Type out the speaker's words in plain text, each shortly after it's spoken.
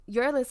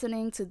You're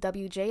listening to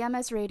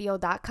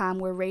WJMSradio.com,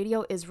 where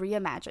radio is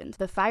reimagined.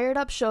 The Fired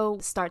Up Show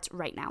starts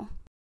right now.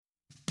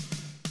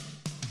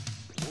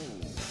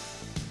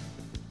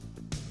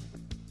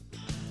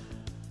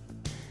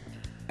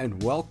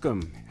 And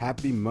welcome.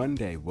 Happy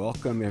Monday.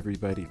 Welcome,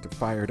 everybody, to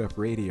Fired Up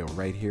Radio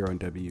right here on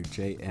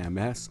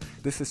WJMS.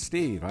 This is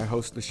Steve. I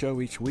host the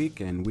show each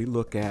week, and we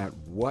look at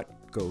what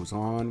goes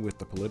on with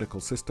the political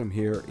system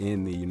here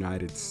in the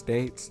United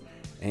States.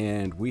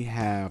 And we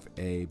have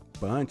a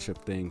bunch of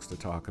things to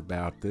talk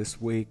about this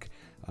week.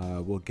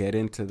 We'll get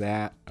into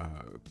that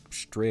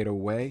straight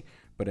away.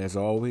 But as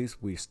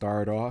always, we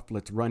start off.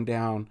 Let's run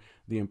down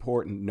the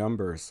important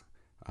numbers.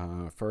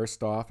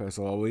 First off, as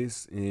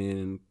always,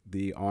 in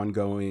the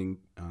ongoing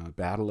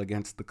battle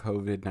against the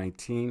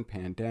COVID-19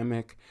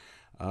 pandemic,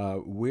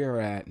 we're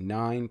at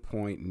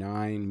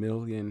 9.9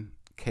 million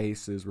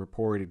cases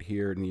reported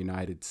here in the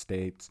United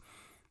States,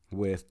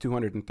 with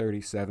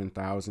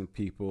 237,000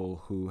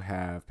 people who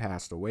have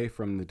passed away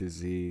from the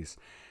disease.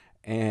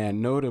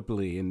 And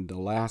notably, in the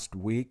last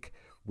week,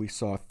 we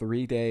saw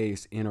 3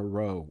 days in a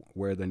row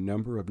where the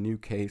number of new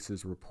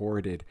cases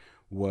reported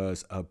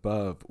was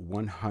above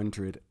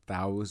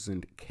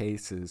 100,000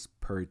 cases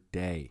per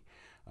day.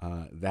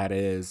 That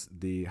is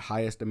the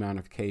highest amount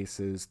of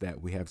cases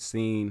that we have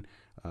seen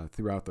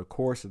throughout the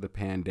course of the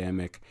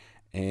pandemic,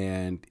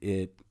 and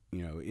it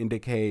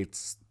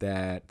indicates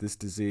that this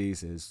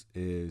disease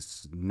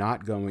is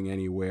not going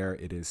anywhere.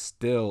 It is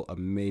still a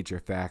major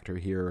factor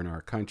here in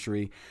our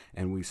country,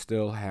 and we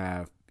still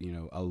have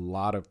a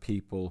lot of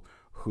people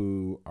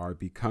who are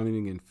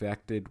becoming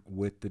infected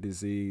with the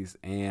disease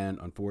and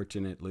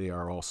unfortunately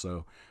are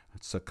also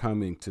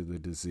succumbing to the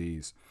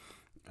disease.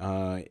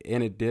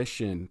 In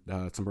addition,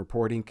 some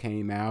reporting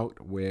came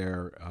out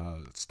where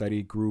a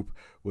study group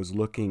was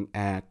looking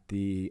at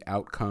the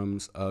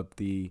outcomes of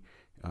the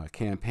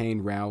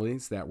campaign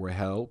rallies that were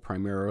held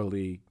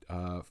primarily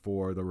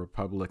for the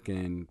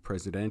Republican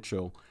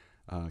presidential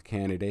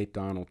candidate,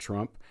 Donald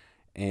Trump.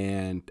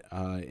 And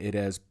it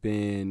has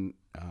been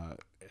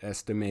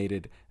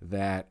estimated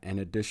that an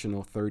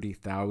additional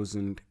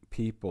 30,000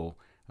 people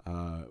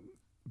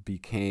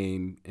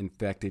became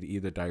infected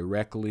either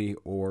directly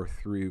or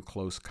through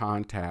close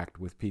contact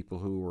with people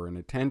who were in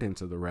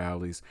attendance of the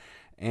rallies.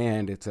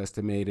 And it's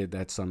estimated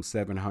that some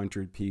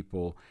 700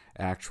 people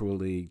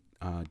actually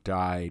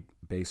died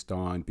based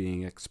on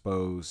being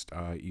exposed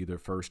either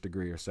first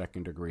degree or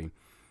second degree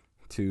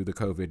to the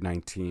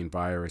COVID-19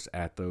 virus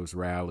at those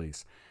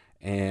rallies.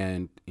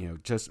 And,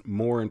 just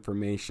more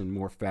information,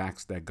 more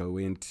facts that go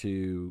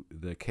into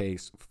the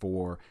case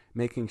for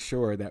making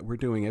sure that we're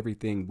doing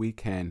everything we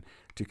can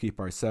to keep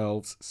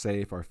ourselves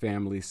safe, our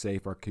families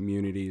safe, our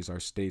communities, our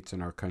states,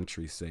 and our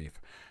country safe.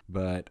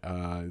 But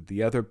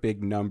the other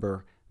big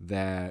number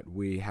that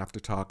we have to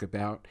talk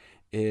about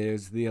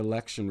is the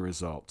election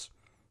results.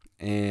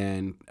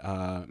 And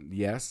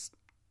yes,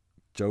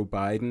 Joe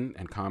Biden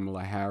and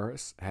Kamala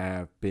Harris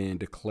have been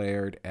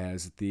declared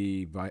as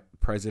the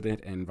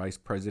president and vice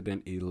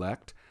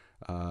president-elect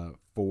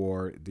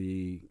for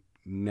the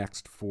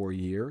next 4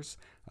 years.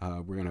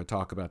 We're going to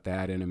talk about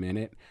that in a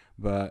minute.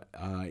 But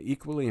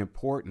equally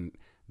important,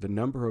 the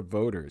number of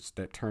voters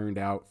that turned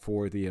out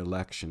for the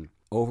election.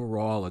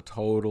 Overall, a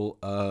total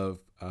of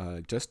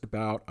just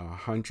about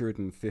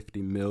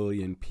 150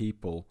 million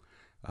people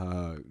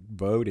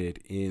voted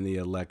in the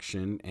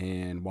election,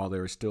 and while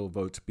there are still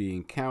votes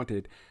being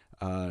counted,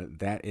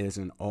 that is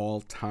an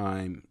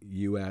all-time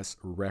U.S.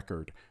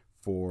 record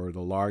for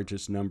the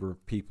largest number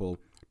of people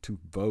to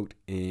vote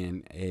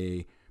in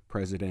a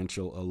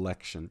presidential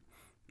election.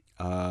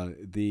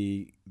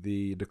 The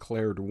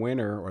declared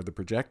winner, or the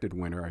projected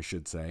winner, I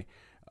should say,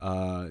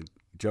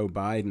 Joe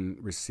Biden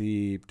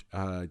received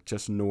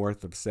just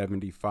north of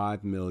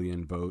 75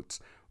 million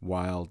votes,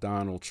 while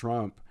Donald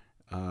Trump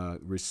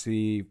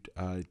received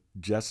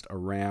just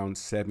around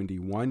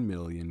 71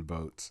 million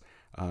votes,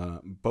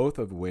 both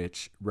of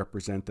which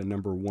represent the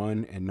number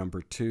one and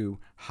number two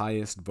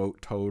highest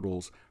vote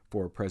totals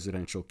for a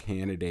presidential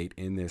candidate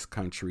in this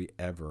country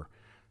ever.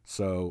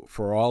 So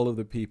for all of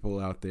the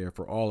people out there,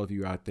 for all of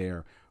you out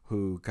there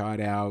who got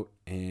out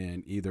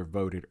and either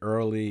voted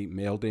early,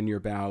 mailed in your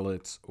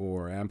ballots,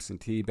 or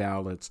absentee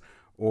ballots,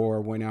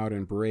 or went out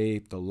and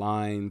braved the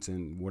lines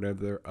and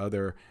whatever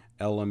other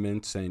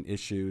elements and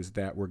issues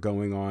that were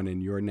going on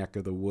in your neck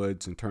of the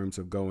woods in terms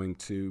of going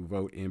to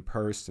vote in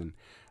person.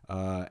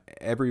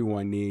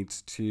 Everyone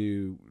needs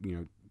to,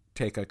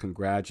 take a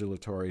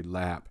congratulatory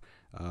lap.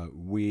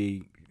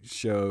 We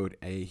showed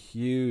a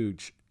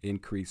huge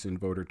increase in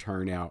voter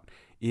turnout,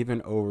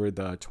 even over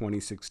the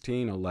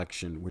 2016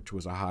 election, which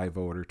was a high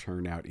voter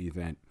turnout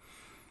event.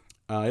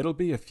 It'll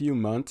be a few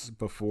months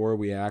before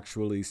we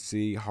actually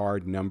see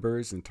hard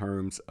numbers in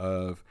terms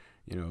of,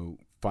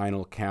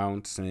 final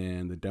counts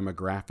and the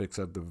demographics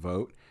of the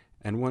vote.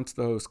 And once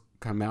those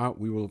come out,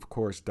 we will, of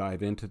course,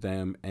 dive into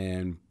them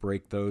and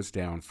break those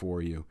down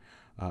for you.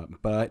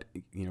 But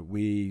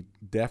we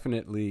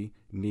definitely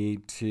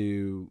need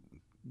to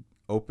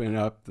open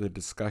up the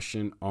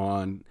discussion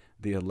on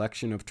the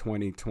election of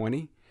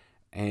 2020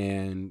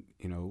 and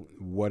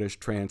what has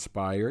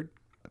transpired.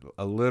 Do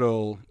a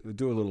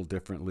little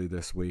differently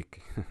this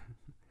week.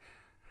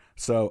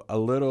 So a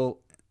little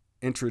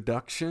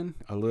introduction,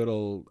 a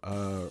little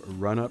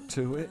run up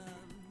to it.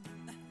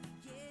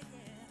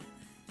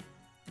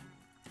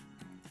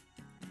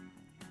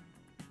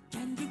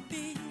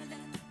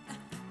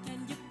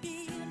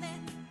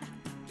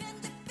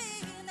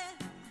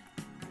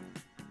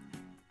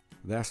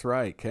 That's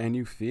right. Can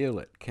you feel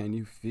it? Can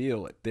you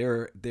feel it?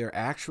 There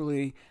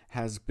actually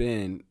has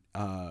been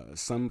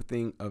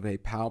something of a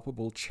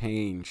palpable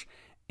change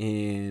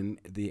in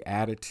the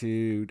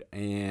attitude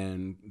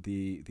and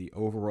the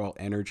overall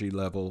energy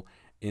level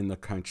in the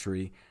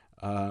country.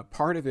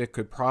 Part of it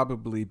could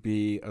probably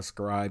be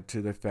ascribed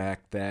to the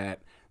fact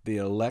that the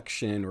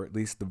election, or at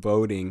least the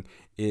voting,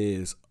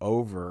 is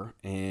over,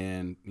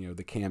 and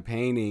the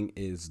campaigning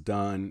is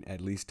done,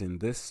 at least in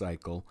this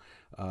cycle.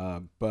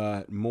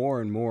 But more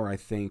and more, I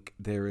think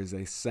there is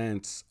a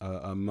sense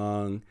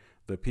among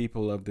the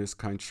people of this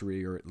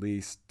country, or at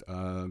least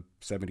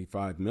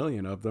 75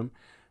 million of them,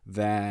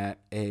 that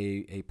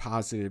a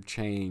positive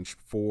change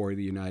for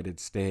the United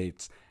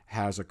States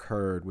has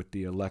occurred with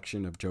the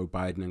election of Joe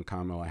Biden and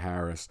Kamala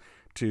Harris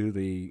to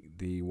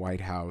the White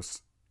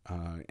House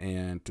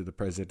and to the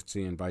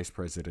presidency and vice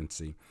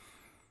presidency.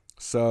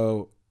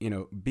 So,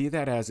 be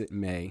that as it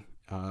may,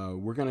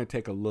 we're going to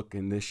take a look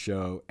in this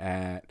show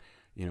at,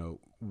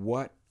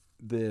 what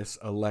this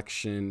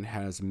election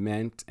has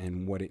meant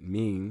and what it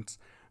means,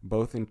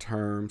 both in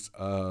terms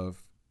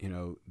of,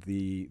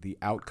 the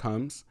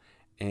outcomes.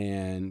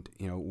 And,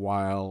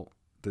 while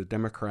the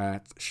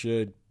Democrats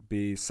should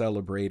be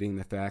celebrating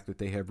the fact that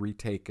they have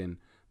retaken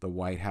the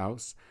White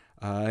House,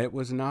 it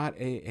was not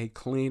a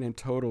clean and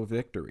total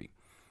victory.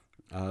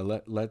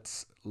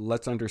 Let's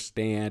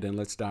understand and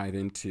let's dive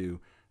into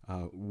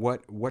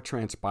what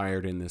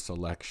transpired in this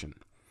election.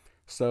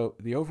 So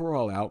the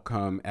overall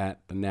outcome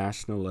at the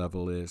national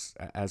level is,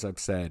 as I've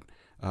said,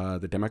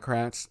 the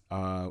Democrats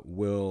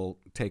will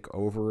take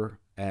over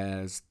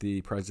as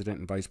the president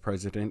and vice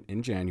president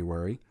in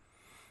January.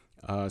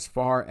 As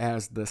far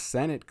as the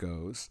Senate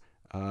goes,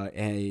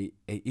 a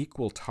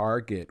equal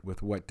target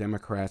with what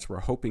Democrats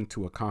were hoping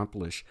to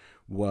accomplish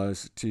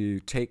was to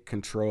take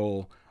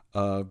control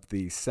of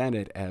the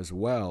Senate as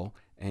well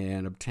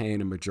and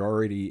obtain a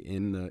majority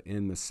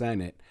in the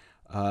Senate.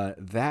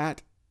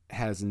 That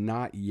has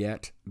not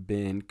yet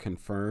been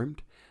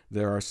confirmed.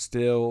 There are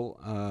still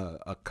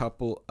a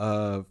couple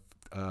of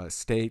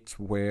states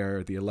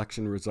where the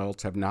election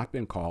results have not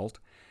been called,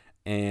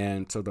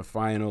 and so the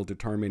final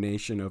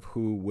determination of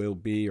who will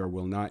be or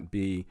will not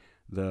be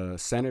the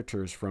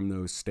senators from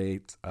those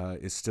states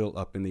is still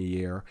up in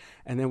the air.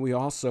 And then we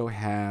also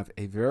have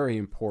a very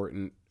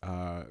important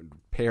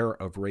pair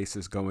of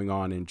races going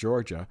on in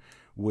Georgia,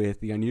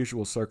 with the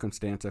unusual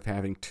circumstance of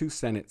having 2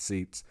 Senate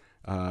seats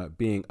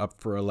being up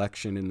for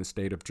election in the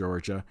state of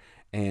Georgia.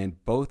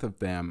 And both of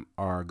them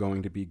are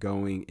going to be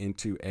going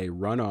into a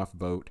runoff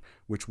vote,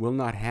 which will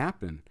not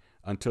happen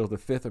until the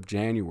 5th of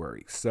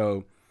January.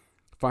 So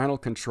final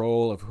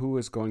control of who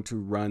is going to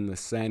run the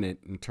Senate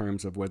in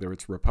terms of whether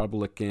it's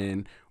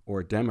Republican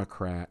or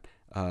Democrat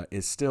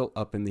is still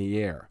up in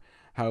the air.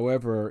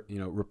 However,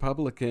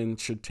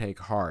 Republicans should take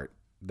heart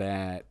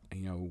that,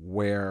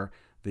 where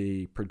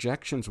the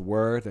projections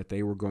were that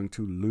they were going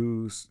to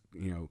lose,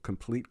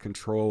 complete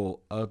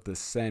control of the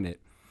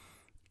Senate,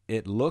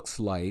 it looks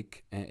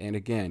like, and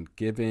again,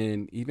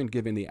 given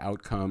the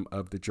outcome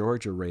of the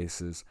Georgia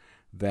races,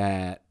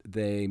 that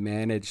they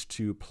managed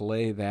to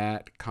play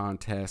that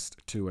contest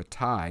to a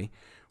tie,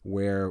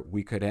 where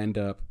we could end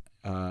up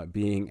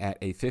being at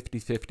a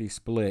 50-50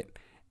 split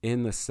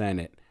in the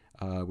Senate,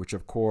 which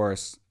of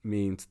course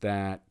means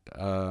that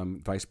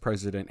Vice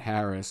President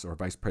Harris, or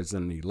Vice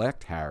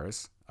President-elect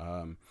Harris,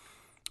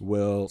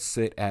 will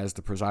sit as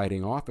the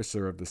presiding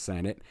officer of the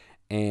Senate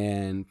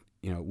and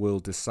will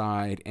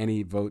decide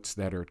any votes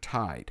that are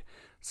tied.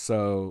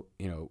 So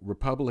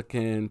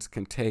Republicans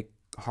can take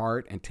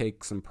heart and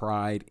take some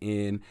pride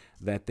in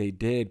that they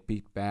did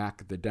beat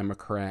back the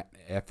Democrat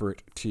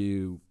effort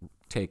to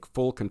take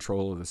full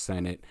control of the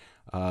Senate.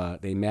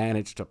 They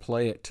managed to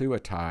play it to a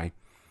tie,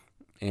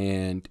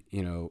 and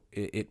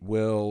it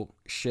will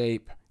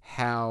shape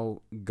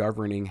how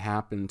governing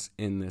happens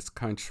in this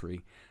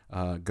country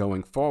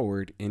going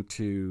forward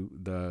into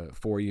the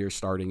 4 years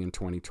starting in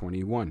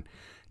 2021.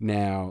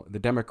 Now, the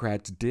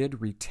Democrats did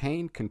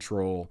retain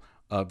control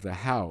of the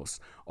House,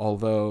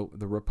 although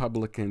the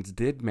Republicans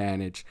did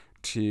manage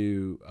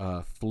to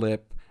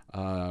flip,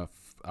 I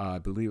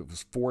believe it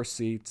was 4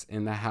 seats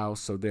in the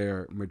House, so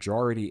their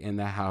majority in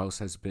the House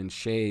has been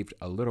shaved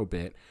a little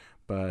bit,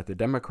 but the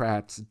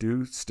Democrats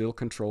do still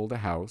control the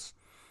House.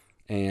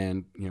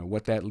 And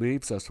what that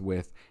leaves us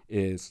with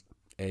is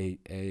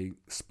a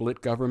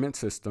split government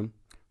system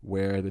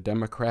where the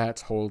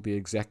Democrats hold the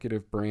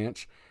executive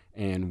branch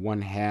and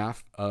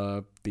 1/2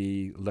 of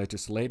the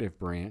legislative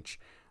branch.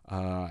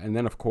 And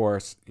then, of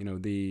course,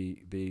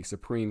 the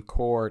Supreme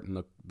Court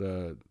and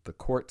the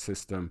court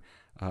system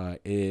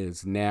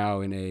is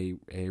now in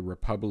a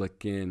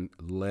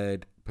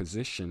Republican-led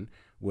position,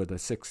 with a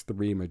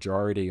 6-3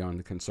 majority on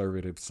the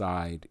conservative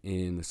side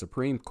in the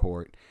Supreme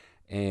Court,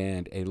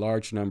 and a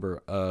large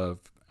number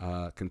of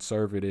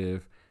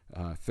conservative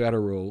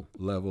federal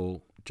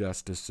level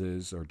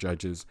justices or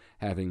judges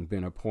having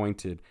been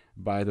appointed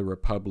by the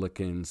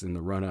Republicans in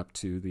the run-up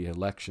to the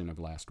election of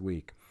last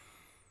week.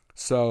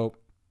 So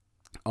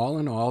all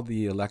in all,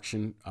 the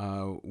election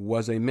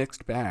was a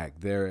mixed bag.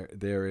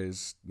 There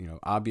is,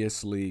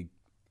 obviously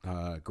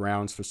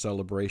grounds for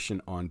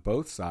celebration on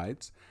both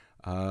sides.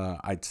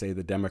 I'd say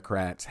the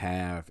Democrats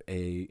have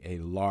a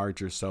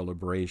larger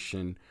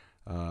celebration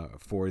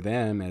for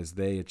them as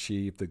they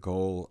achieve the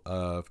goal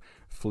of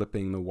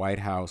flipping the White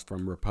House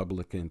from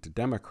Republican to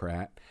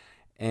Democrat.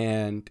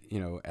 And,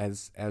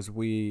 as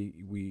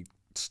we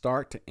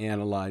start to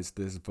analyze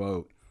this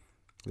vote,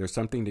 there's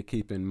something to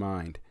keep in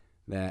mind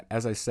that,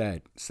 as I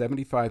said,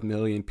 75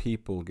 million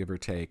people, give or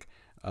take,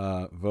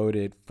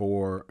 voted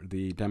for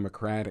the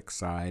Democratic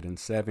side, and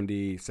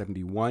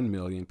 71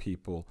 million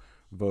people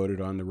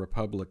voted on the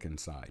Republican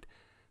side.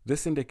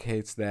 This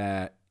indicates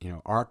that,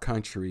 our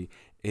country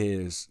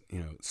is,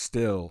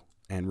 still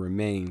and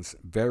remains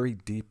very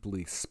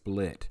deeply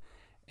split.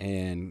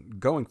 And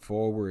going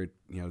forward,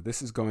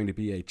 this is going to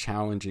be a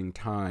challenging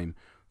time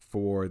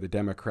for the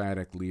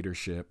Democratic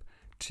leadership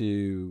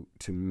to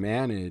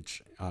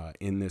manage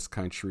in this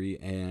country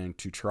and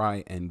to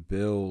try and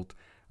build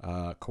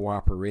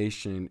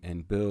cooperation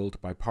and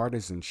build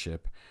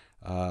bipartisanship.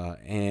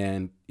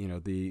 And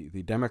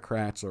the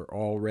Democrats are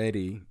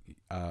already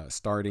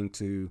starting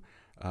to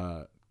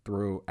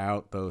throw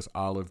out those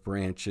olive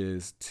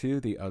branches to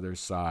the other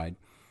side.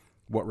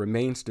 What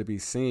remains to be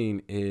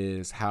seen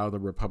is how the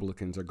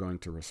Republicans are going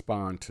to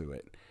respond to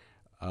it.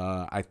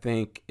 I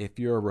think if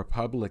you're a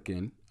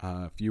Republican,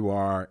 if you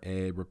are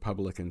a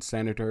Republican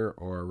senator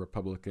or a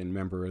Republican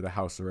member of the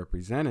House of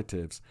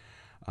Representatives,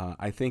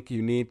 I think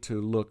you need to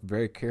look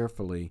very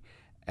carefully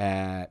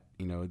at,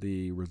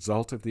 the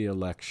result of the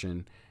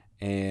election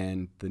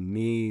and the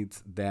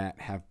needs that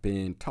have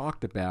been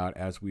talked about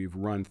as we've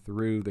run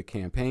through the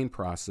campaign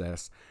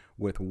process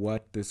with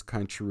what this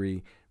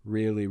country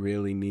really,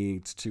 really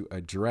needs to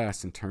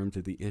address in terms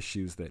of the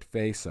issues that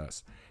face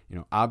us.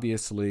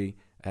 Obviously,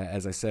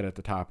 as I said at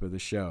the top of the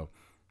show,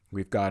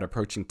 we've got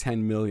approaching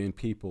 10 million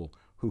people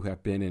who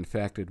have been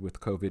infected with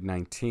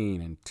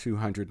COVID-19 and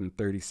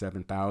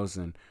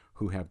 237,000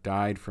 who have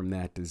died from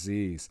that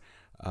disease.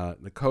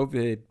 The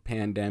COVID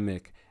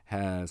pandemic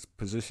has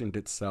positioned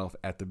itself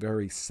at the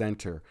very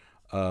center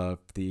of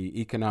the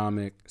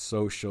economic,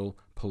 social,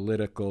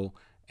 political,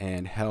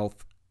 and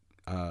health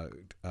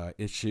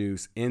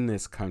issues in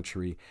this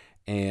country,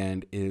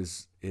 and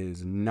is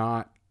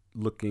not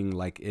looking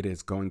like it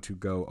is going to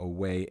go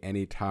away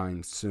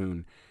anytime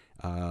soon.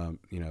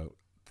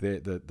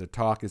 The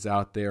talk is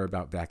out there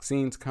about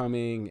vaccines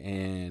coming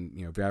and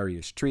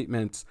various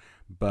treatments,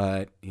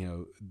 but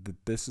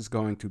this is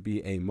going to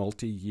be a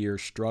multi-year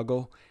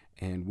struggle,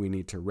 and we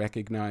need to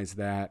recognize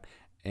that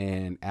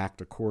and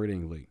act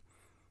accordingly.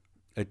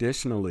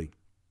 Additionally,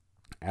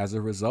 as a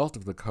result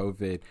of the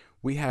COVID,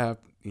 we have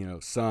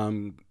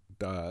some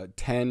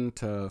 10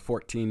 to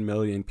 14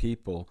 million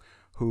people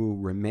who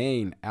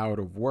remain out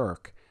of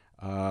work,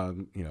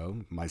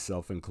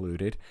 myself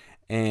included,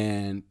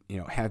 and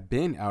have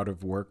been out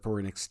of work for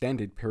an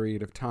extended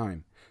period of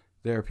time.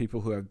 There are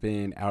people who have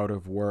been out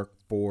of work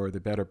for the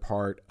better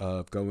part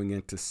of going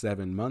into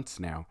 7 months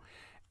now,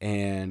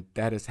 and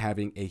that is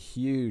having a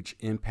huge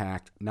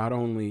impact not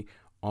only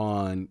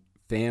on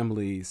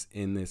families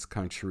in this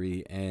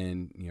country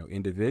and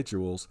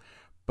individuals,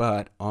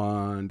 but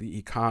on the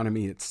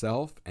economy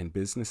itself and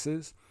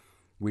businesses.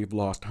 We've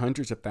lost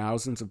hundreds of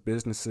thousands of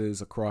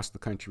businesses across the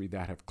country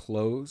that have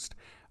closed,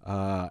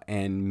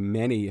 and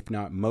many, if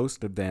not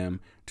most of them,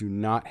 do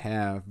not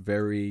have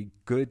very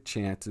good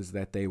chances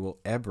that they will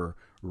ever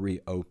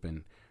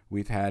reopen.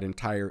 We've had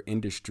entire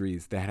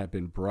industries that have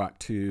been brought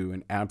to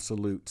an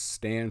absolute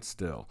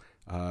standstill.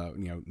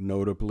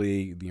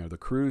 Notably, the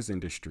cruise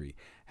industry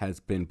has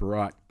been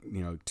brought,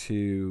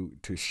 to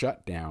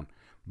shut down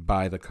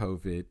by the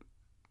COVID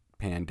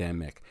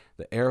pandemic.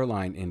 The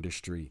airline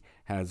industry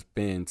has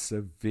been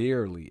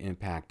severely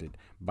impacted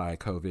by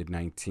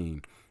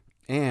COVID-19.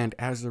 And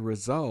as a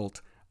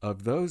result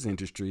of those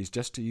industries,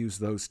 just to use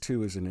those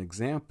two as an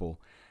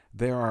example,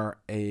 there are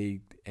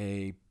a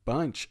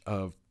bunch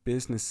of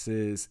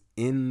businesses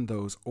in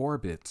those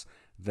orbits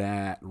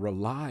that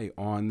rely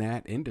on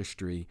that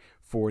industry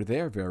for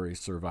their very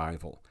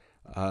survival.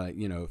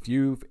 If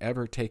you've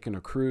ever taken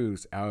a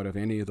cruise out of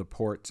any of the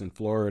ports in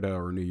Florida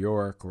or New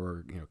York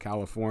or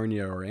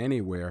California or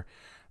anywhere,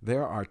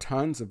 there are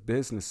tons of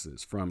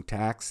businesses, from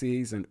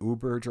taxis and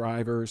Uber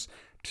drivers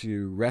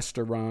to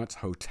restaurants,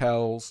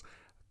 hotels,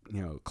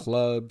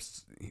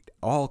 clubs,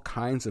 all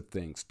kinds of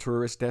things.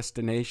 Tourist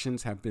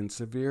destinations have been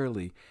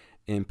severely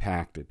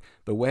impacted.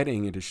 The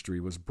wedding industry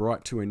was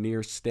brought to a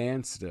near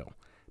standstill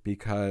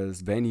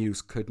because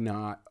venues could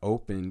not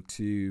open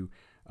to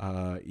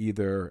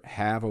either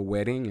have a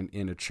wedding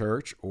in a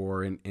church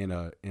or in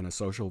a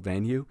social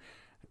venue.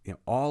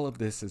 All of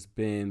this has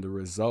been the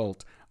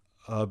result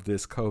of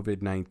this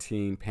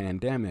COVID-19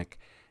 pandemic.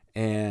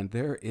 And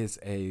there is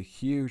a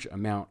huge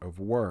amount of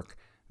work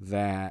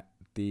that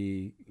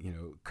the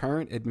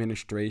current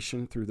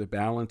administration, through the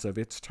balance of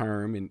its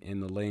term in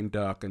the lame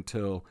duck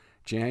until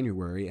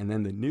January, and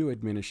then the new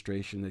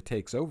administration that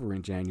takes over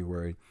in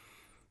January,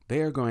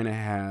 they are going to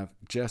have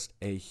just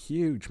a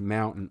huge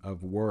mountain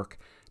of work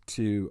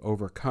to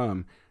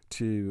overcome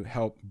to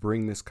help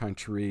bring this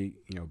country,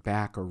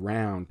 back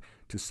around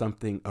to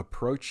something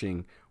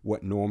approaching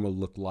what normal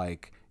looked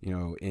like,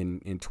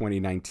 in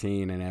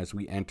 2019 and as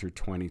we enter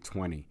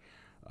 2020.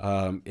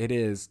 It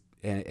is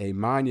a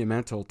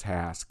monumental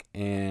task,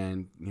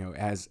 and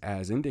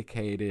as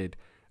indicated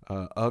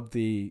of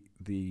the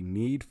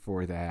need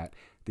for that,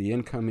 the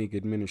incoming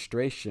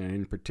administration,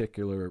 in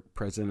particular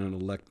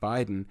President-elect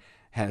Biden,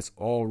 has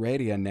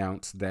already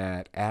announced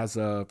that as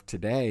of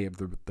today, of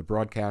the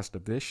broadcast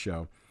of this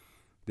show,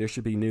 there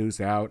should be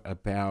news out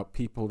about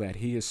people that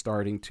he is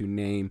starting to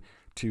name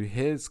to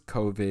his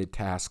COVID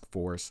task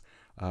force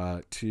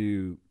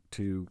to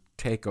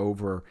take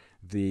over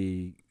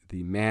the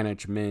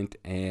management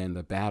and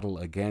the battle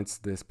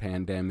against this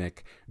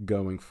pandemic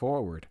going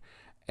forward.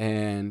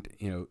 And,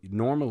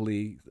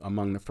 normally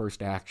among the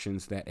first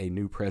actions that a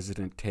new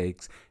president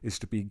takes is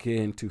to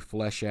begin to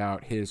flesh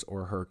out his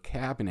or her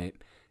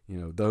cabinet,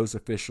 those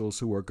officials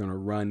who are going to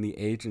run the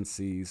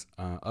agencies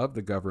of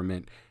the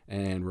government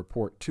and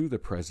report to the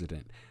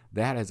president.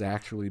 That has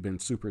actually been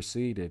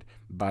superseded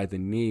by the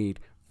need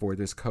for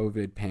this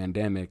COVID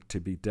pandemic to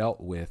be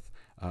dealt with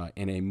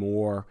in a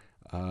more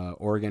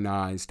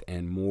organized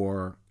and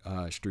more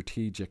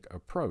strategic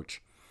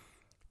approach.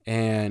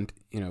 And,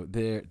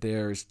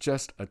 there's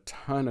just a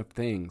ton of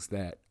things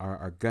that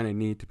are going to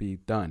need to be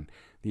done.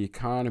 The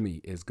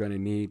economy is going to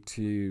need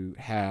to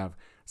have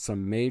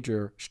some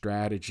major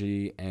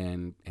strategy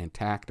and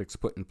tactics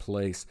put in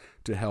place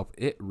to help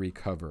it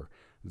recover.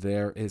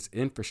 There is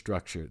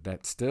infrastructure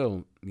that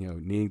still,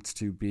 needs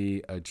to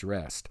be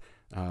addressed.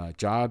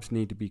 Jobs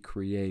need to be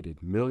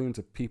created. Millions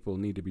of people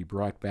need to be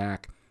brought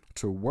back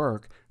to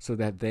work so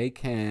that they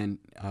can,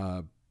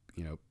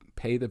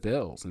 pay the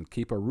bills and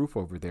keep a roof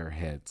over their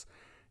heads.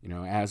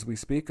 As we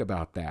speak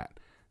about that,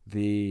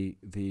 the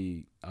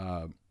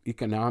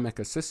economic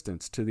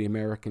assistance to the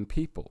American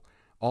people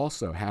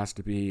also has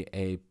to be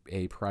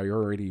a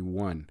priority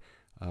one.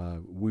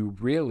 We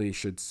really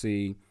should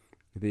see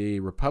the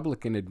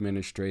Republican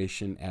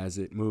administration, as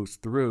it moves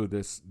through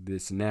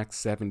this next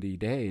 70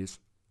 days,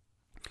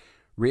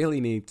 really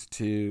needs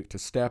to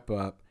step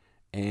up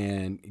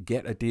and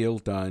get a deal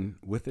done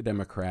with the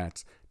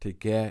Democrats to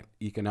get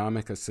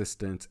economic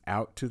assistance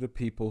out to the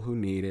people who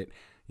need it.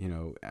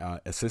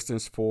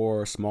 Assistance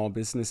for small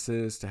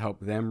businesses to help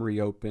them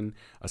reopen,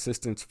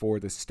 assistance for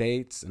the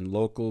states and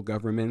local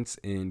governments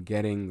in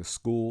getting the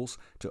schools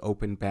to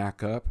open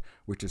back up,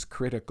 which is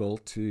critical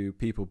to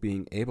people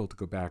being able to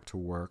go back to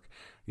work.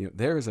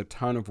 There is a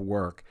ton of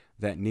work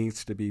that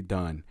needs to be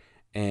done.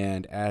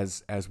 And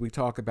as we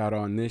talk about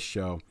on this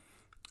show,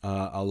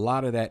 a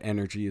lot of that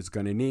energy is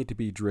going to need to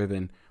be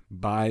driven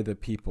by the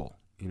people.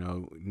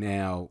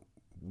 Now,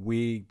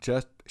 we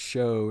just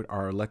showed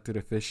our elected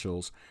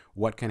officials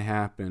what can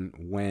happen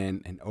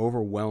when an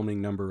overwhelming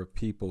number of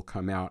people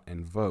come out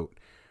and vote.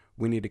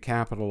 We need to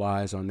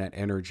capitalize on that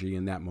energy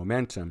and that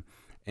momentum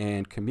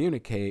and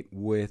communicate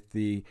with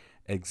the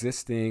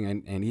existing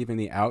and even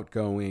the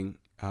outgoing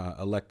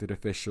elected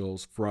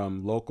officials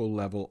from local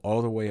level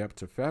all the way up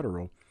to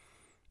federal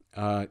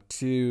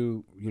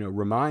to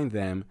remind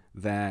them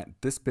that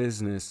this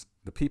business,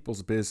 the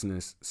people's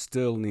business,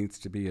 still needs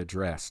to be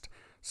addressed.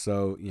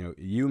 So,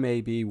 you may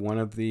be one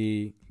of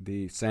the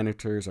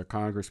senators or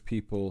Congress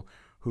people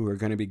who are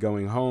going to be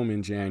going home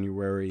in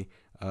January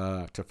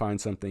to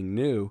find something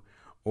new,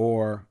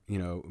 or,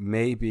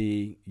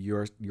 maybe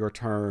your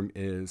term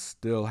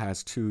still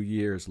has 2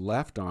 years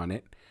left on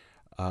it.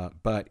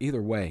 But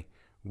either way,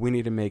 we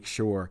need to make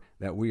sure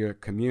that we are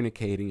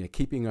communicating and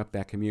keeping up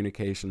that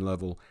communication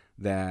level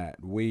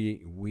that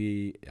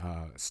we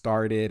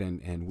started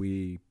and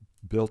we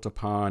built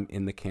upon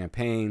in the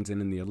campaigns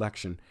and in the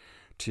election,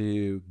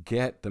 to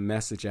get the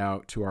message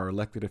out to our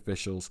elected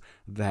officials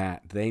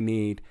that they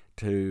need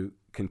to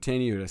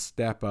continue to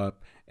step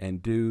up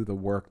and do the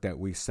work that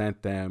we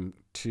sent them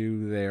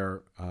to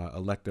their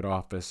elected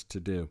office to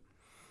do.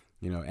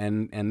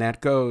 And that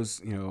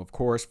goes, of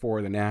course,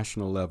 for the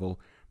national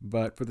level,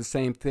 but for the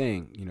same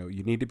thing,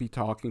 you need to be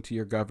talking to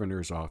your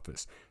governor's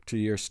office, to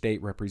your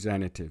state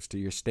representatives, to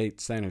your state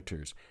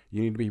senators.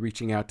 You need to be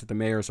reaching out to the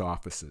mayor's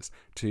offices,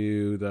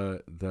 to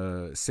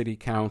the city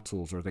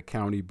councils or the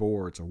county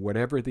boards or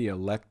whatever the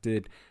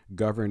elected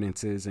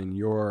governance is in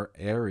your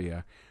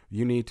area.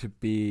 You need to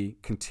be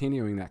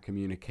continuing that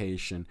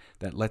communication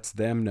that lets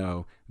them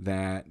know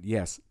that,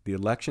 yes, the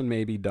election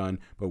may be done,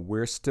 but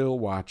we're still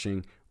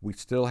watching. We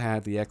still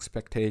have the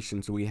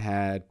expectations we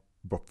had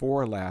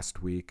before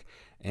last week,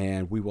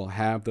 and we will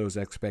have those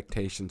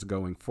expectations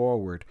going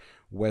forward,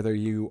 whether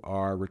you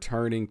are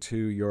returning to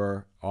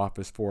your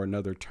office for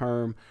another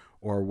term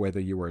or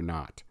whether you are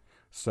not.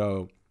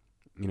 So,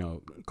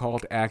 call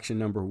to action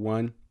number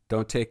one,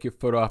 Don't take your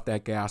foot off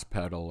that gas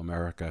pedal,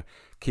 America.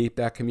 Keep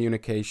that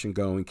communication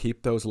going.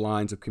 Keep those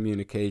lines of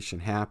communication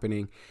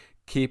happening.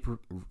 Keep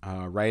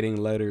writing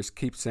letters.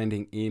 Keep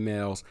sending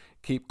emails.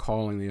 Keep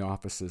calling the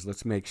offices.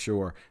 Let's make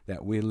sure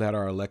that we let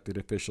our elected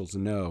officials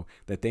know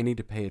that they need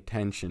to pay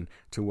attention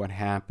to what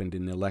happened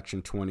in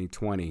election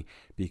 2020,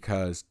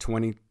 because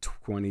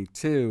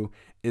 2022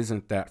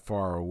 isn't that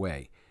far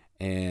away.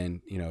 And,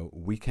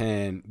 we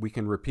can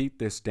repeat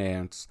this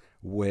dance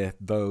with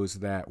those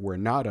that were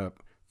not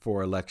up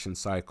for election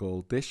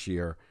cycle this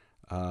year,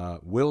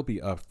 will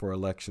be up for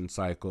election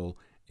cycle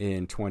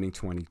in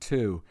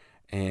 2022.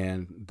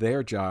 And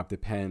their job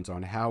depends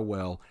on how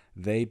well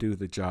they do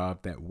the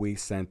job that we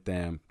sent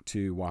them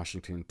to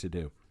Washington to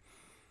do.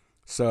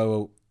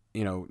 So,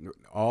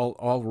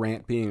 all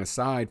rant being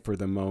aside for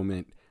the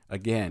moment,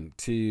 again,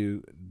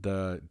 to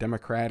the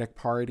Democratic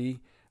Party,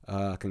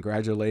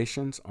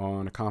 congratulations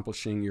on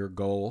accomplishing your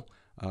goal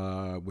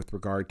with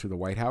regard to the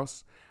White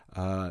House.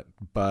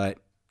 But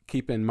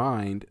keep in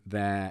mind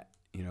that,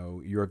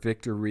 your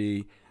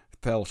victory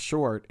fell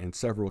short in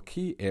several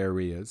key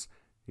areas,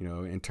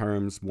 in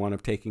terms, one,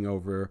 of taking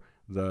over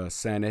the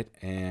Senate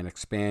and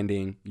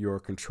expanding your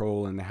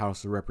control in the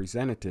House of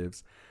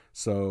Representatives.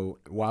 So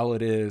while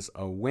it is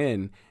a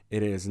win,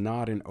 it is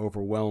not an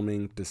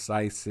overwhelming,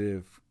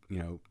 decisive,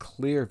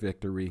 clear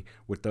victory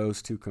with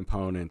those two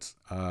components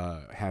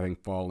having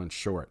fallen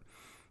short.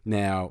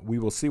 Now, we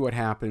will see what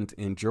happens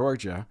in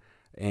Georgia.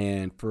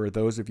 And for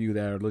those of you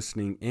that are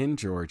listening in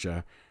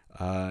Georgia,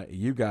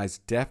 you guys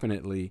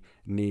definitely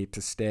need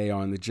to stay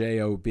on the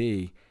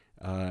JOB.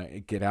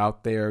 Get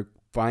out there,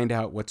 find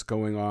out what's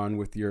going on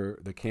with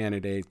the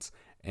candidates,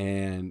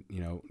 and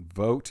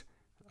vote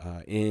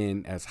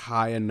in as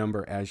high a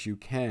number as you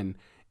can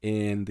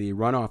in the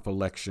runoff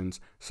elections,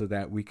 so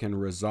that we can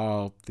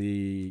resolve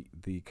the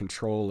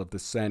control of the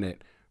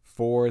Senate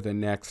for the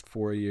next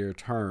 4-year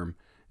term,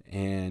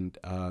 and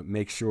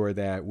make sure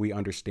that we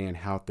understand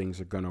how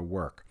things are going to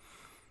work.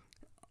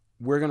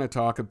 We're going to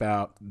talk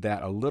about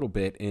that a little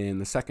bit in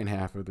the second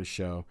half of the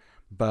show,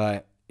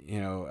 but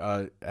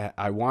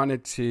I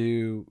wanted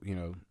to,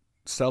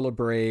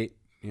 celebrate,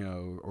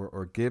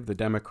 or give the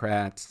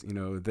Democrats,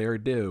 their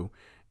due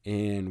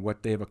in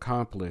what they've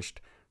accomplished.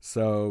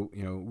 So,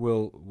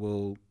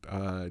 we'll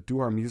do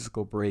our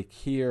musical break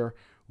here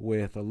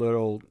with a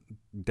little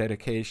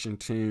dedication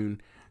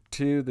tune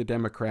to the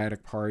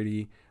Democratic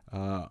Party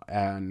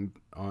and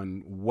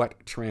on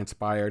what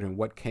transpired and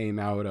what came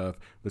out of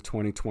the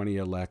 2020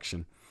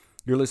 election.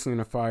 You're listening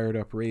to Fired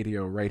Up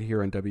Radio right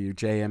here on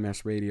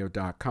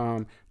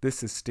WJMSradio.com.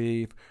 This is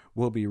Steve.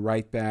 We'll be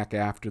right back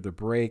after the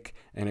break.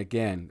 And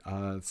again,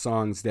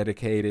 songs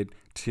dedicated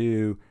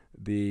to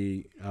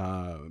the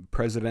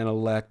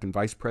president-elect and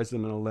vice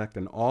president-elect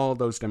and all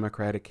those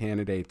Democratic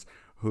candidates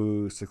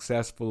who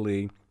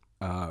successfully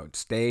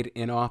stayed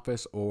in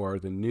office, or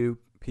the new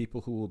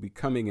people who will be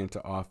coming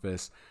into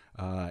office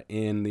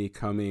in the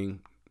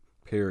coming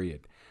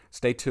period.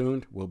 Stay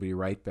tuned. We'll be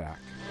right back.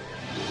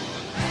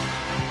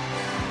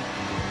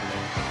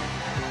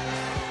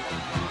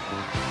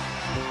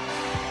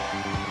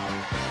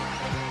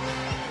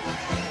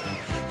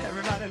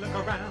 Everybody look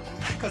around,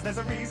 'cause there's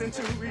a reason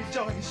to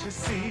rejoice, you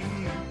see.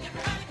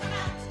 Everybody come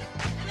out,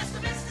 and let's the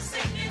best to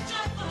sing it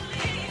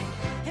joyfully.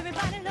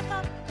 Everybody look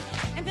up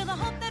and feel the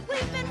hope that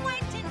we've been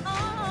waiting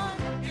on.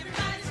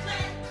 Everybody's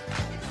glad,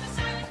 because the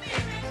silent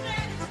fear and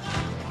glad is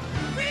gone.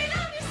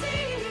 Freedom, you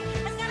see,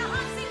 has got our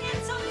hearts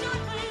singing so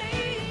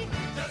joyfully.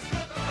 Just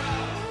look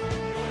around,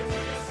 go to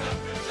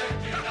yourself and check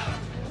it out.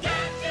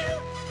 Can't you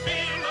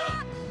feel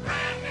a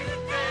brand new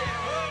day?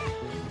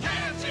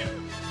 Can't you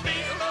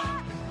feel a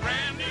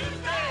brand new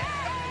day?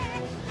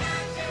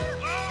 Can't you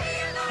feel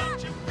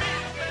a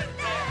brand new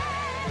day?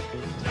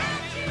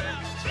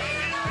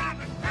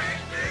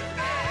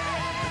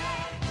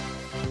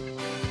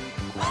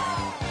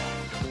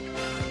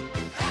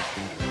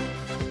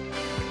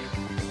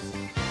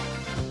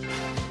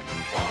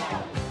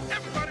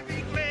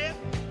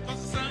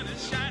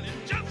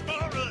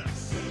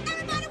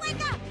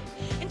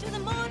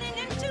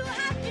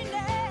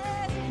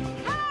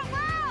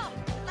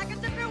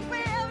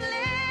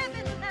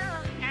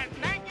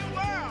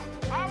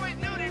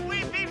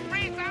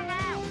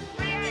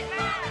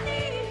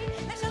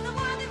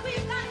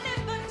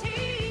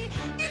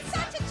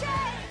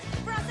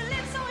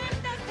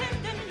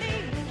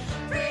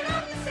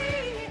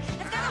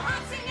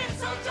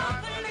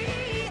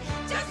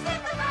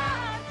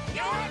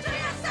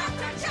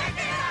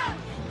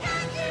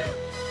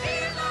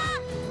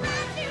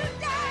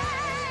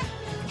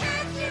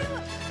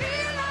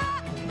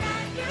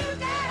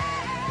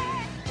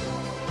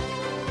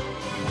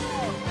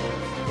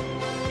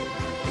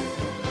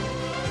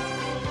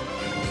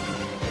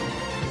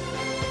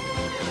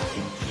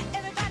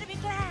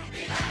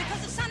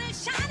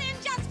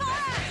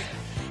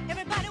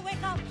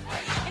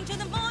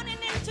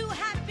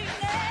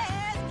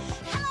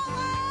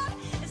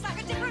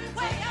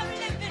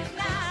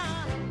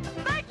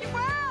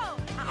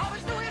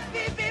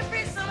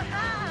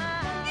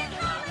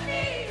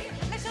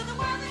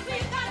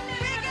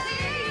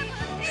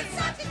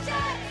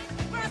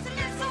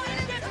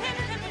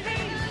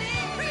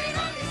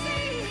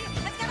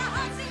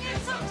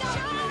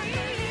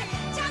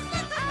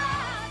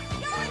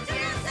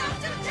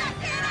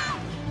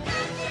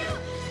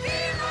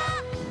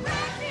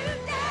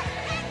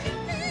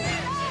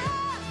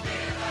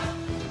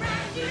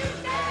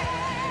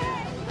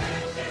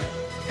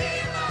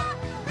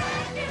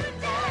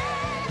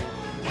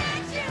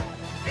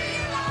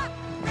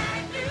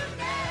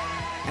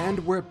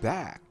 And we're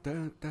back.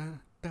 Da, da,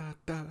 da,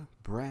 da,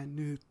 brand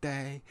new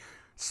day.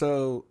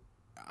 So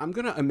I'm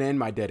going to amend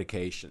my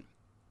dedication.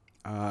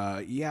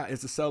 Yeah,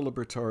 it's a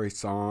celebratory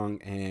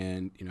song,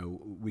 and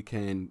we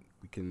can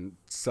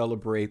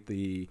celebrate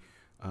the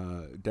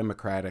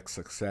Democratic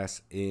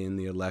success in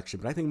the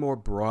election. But I think more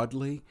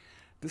broadly,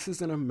 this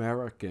is an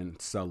American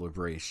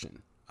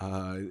celebration.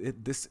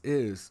 This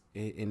is,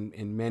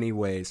 in many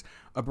ways,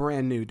 a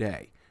brand new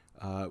day.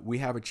 We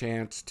have a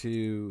chance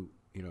to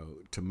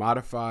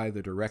modify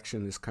the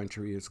direction this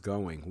country is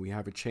going. We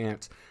have a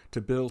chance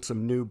to build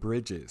some new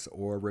bridges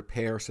or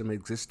repair some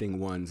existing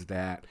ones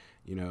that,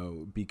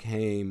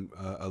 became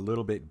a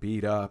little bit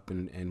beat up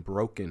and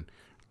broken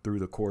through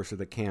the course of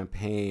the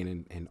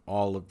campaign and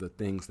all of the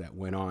things that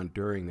went on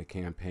during the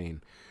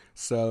campaign.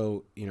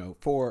 So,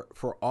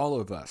 for all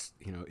of us,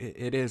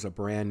 it is a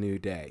brand new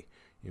day.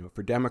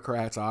 For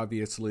Democrats,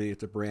 obviously,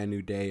 it's a brand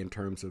new day in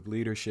terms of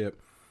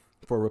leadership.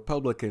 For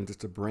Republicans,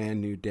 it's a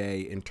brand new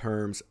day in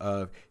terms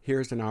of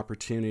here's an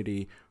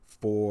opportunity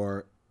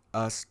for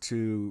us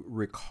to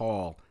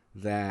recall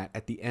that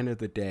at the end of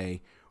the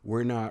day,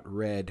 we're not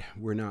red,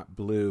 we're not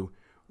blue,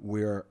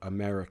 we're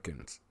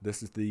Americans.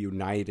 This is the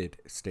United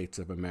States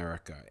of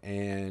America.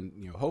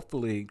 And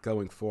hopefully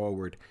going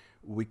forward,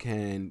 we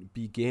can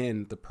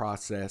begin the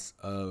process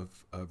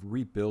of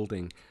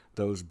rebuilding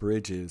those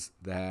bridges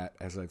that,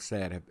 as I've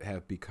said,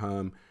 have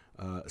become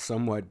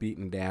somewhat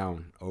beaten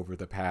down over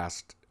the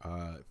past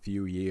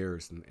few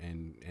years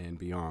and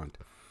beyond.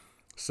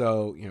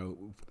 So,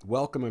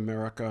 welcome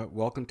America.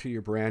 Welcome to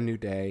your brand new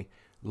day.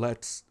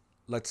 Let's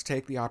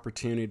take the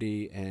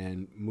opportunity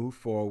and move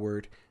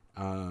forward,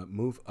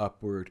 move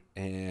upward,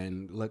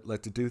 and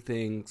let's do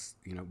things,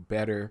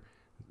 better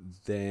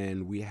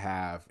than we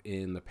have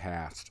in the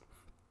past.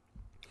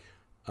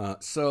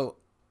 So,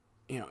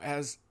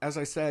 as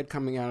I said,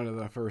 coming out of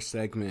the first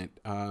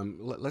segment,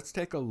 let's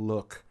take a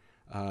look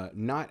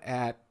not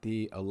at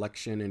the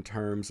election in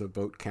terms of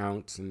vote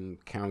counts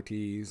and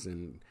counties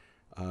and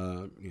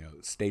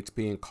states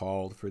being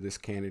called for this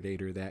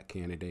candidate or that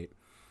candidate.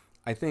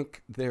 I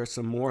think there are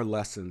some more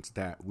lessons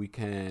that we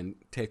can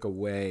take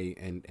away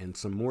and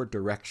some more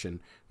direction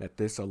that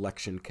this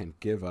election can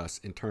give us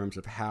in terms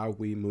of how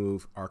we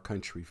move our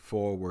country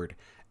forward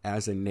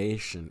as a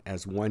nation,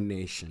 as one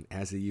nation,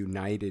 as a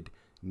united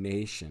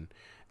nation.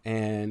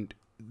 And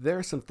there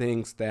are some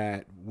things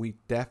that we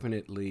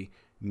definitely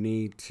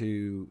need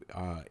to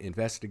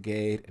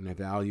investigate and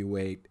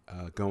evaluate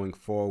going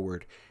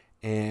forward.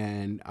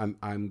 And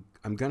I'm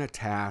going to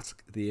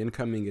task the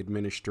incoming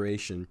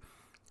administration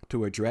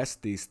to address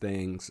these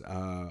things,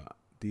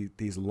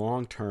 these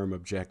long-term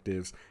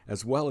objectives,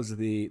 as well as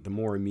the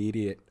more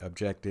immediate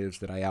objectives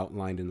that I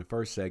outlined in the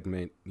first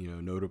segment,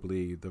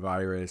 notably the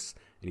virus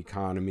and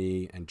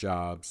economy and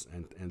jobs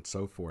and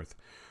so forth.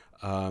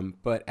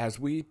 But as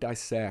we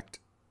dissect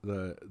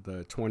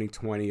the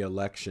 2020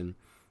 election,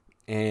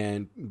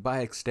 and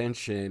by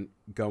extension,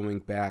 going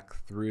back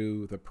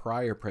through the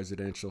prior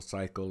presidential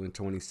cycle in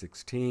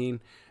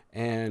 2016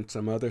 and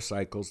some other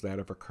cycles that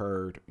have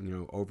occurred,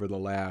 over the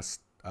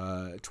last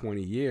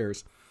 20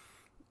 years,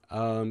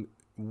 one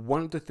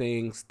of the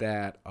things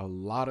that a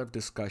lot of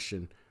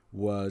discussion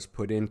was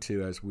put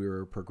into as we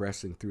were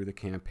progressing through the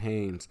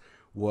campaigns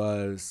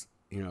was,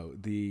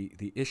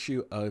 the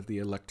issue of the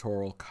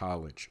Electoral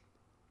College.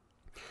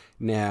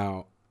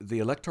 Now, the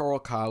Electoral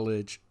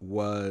College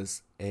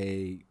was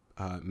a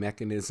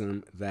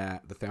mechanism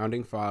that the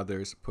Founding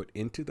Fathers put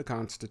into the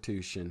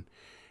Constitution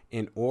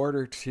in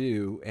order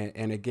to,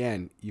 and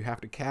again, you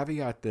have to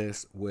caveat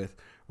this with,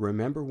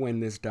 remember when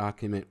this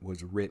document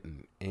was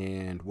written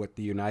and what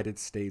the United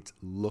States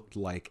looked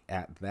like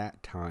at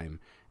that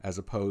time as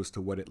opposed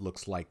to what it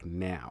looks like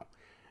now.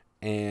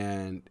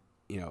 And,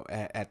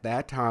 at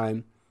that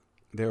time,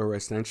 there were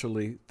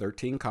essentially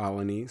 13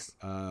 colonies,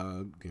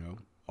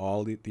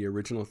 all the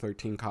original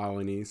 13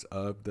 colonies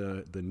of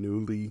the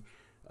newly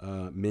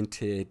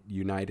minted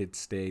United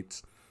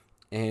States.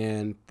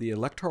 And the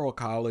Electoral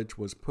College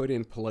was put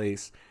in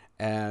place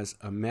as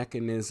a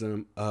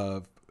mechanism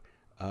of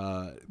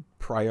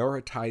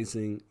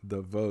prioritizing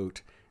the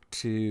vote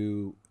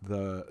to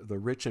the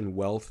rich and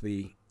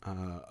wealthy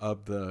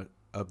of the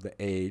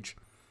age.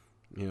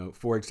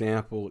 For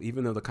example,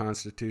 even though the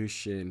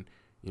Constitution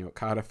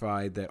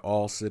codified that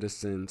all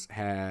citizens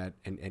had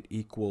an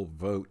equal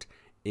vote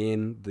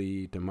in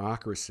the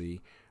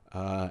democracy,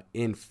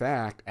 in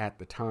fact, at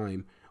the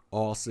time,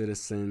 all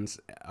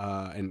citizens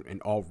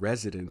and all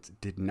residents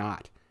did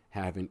not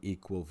have an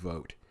equal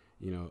vote.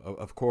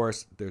 Of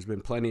course, there's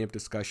been plenty of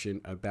discussion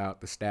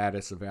about the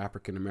status of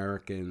African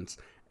Americans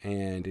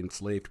and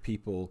enslaved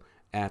people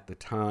at the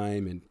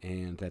time,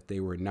 and that they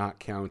were not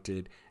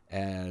counted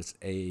as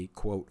a,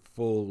 quote,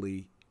 full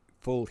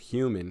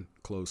human,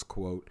 close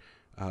quote,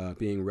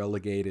 being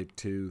relegated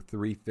to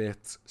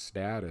 3/5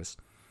 status.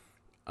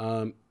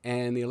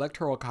 And the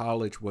Electoral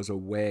College was a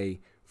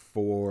way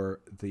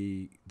for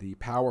the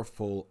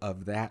powerful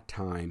of that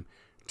time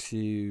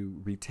to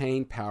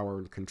retain power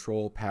and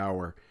control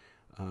power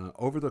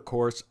over the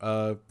course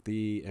of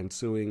the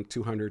ensuing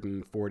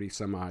 240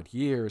 some odd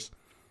years,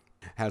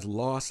 has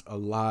lost a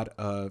lot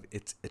of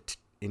its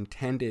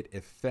intended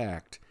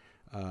effect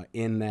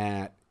in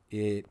that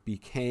it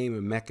became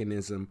a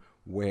mechanism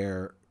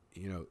where,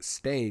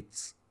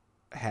 states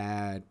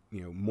had,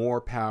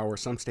 more power.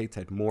 Some states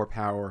had more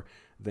power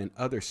than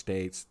other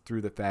states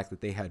through the fact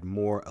that they had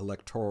more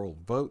electoral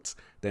votes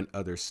than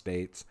other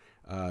states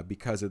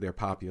because of their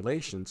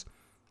populations.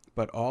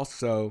 But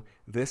also,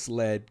 this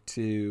led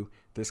to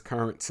this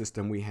current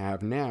system we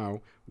have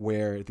now,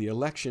 where the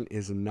election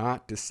is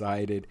not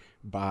decided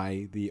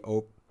by the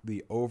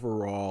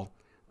overall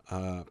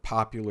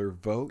popular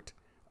vote,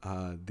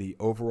 the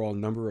overall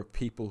number of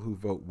people who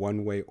vote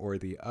one way or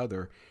the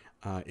other.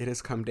 It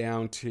has come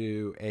down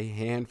to a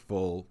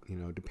handful,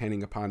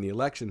 depending upon the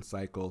election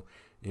cycle,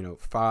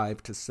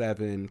 5 to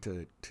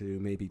 7 to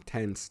maybe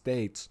 10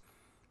 states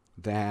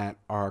that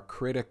are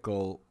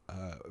critical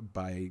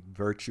by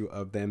virtue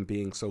of them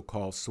being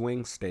so-called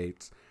swing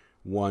states,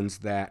 ones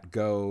that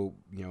go,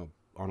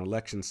 on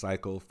election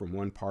cycle from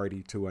one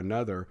party to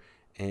another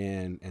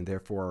and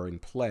therefore are in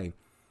play.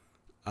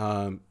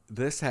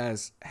 This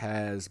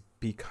has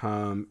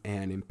become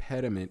an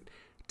impediment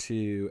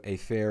to a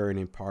fair and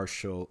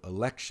impartial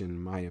election,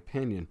 in my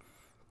opinion.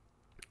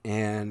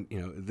 And,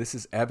 this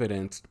is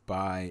evidenced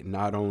by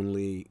not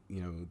only,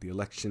 the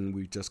election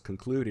we just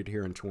concluded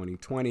here in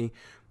 2020,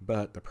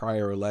 but the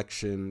prior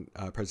election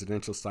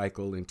presidential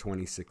cycle in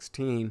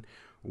 2016,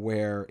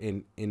 where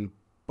in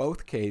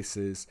both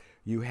cases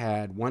you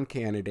had one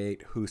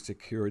candidate who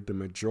secured the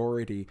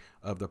majority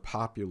of the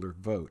popular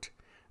vote.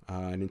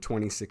 And in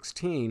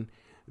 2016,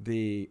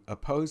 the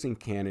opposing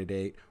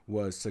candidate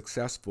was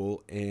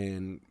successful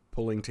in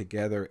pulling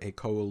together a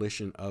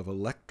coalition of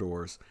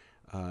electors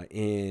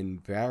in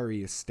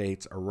various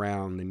states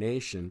around the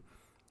nation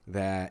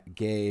that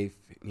gave,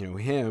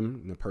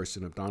 him, the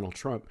person of Donald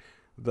Trump,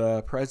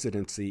 the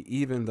presidency,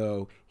 even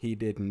though he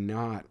did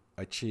not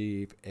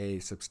achieve a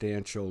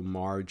substantial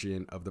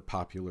margin of the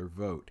popular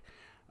vote.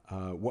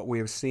 What we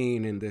have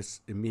seen in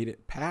this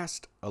immediate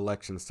past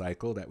election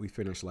cycle that we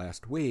finished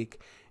last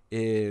week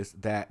is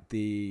that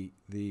the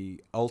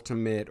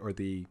ultimate or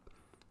the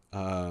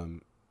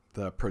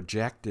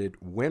projected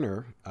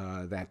winner,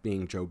 that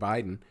being Joe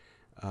Biden,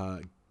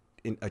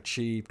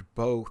 achieved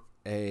both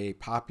a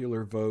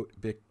popular vote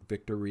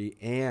victory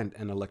and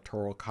an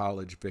electoral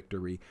college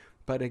victory,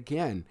 but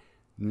again,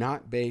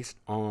 not based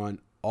on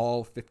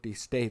all 50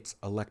 states'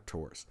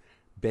 electors,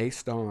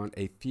 based on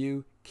a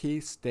few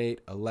key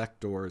state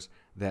electors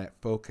that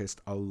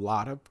focused a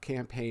lot of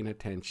campaign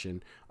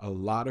attention, a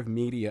lot of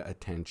media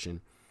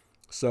attention.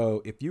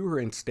 So if you were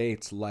in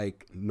states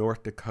like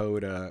North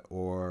Dakota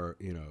or,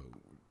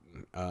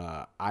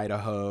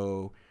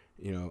 Idaho,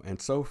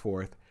 and so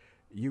forth,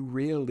 you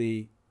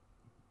really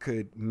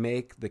could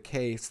make the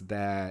case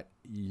that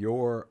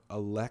your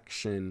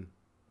election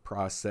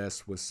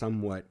process was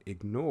somewhat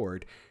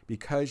ignored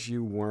because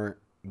you weren't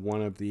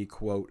one of the,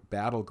 quote,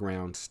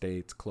 battleground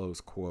states,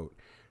 close quote.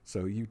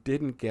 So you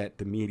didn't get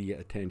the media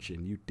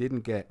attention. You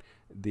didn't get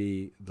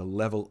the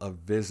level of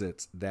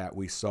visits that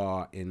we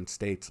saw in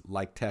states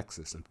like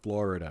Texas and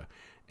Florida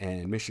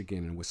and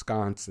Michigan and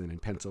Wisconsin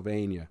and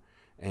Pennsylvania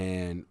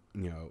and,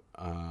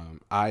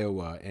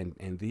 Iowa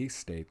and these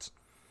states.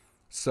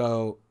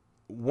 So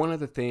one of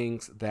the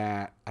things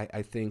that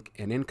I think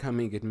an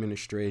incoming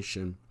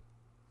administration,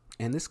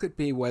 and this could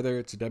be whether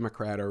it's a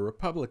Democrat or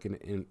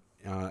Republican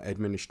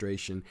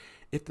administration,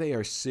 if they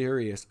are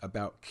serious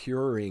about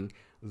curing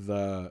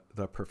the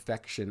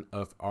perfection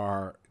of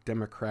our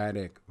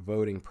democratic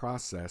voting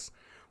process,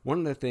 one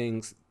of the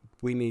things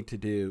we need to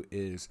do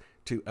is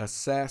to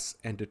assess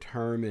and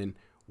determine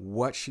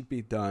what should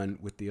be done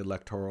with the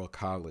Electoral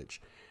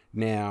College.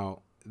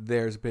 Now,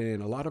 there's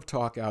been a lot of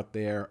talk out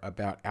there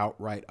about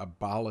outright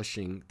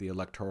abolishing the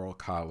Electoral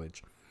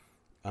College.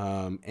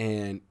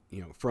 And,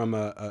 from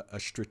a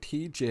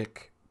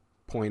strategic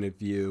point of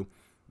view,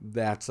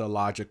 that's a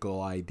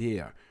logical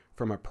idea.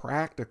 From a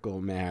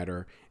practical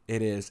matter,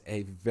 it is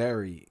a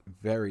very,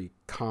 very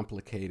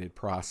complicated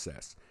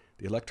process.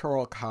 The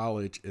Electoral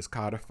College is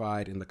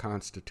codified in the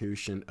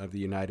Constitution of the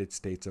United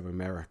States of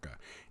America.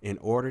 In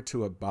order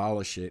to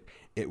abolish it,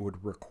 it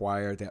would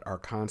require that our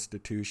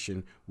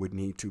Constitution would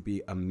need to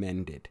be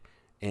amended.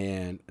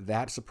 And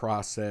that's a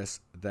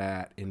process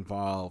that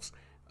involves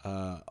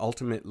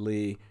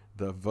ultimately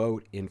the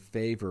vote in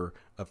favor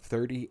of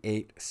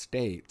 38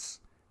 states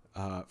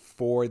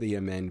for the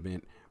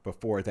amendment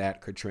before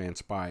that could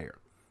transpire.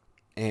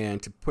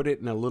 And to put it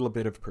in a little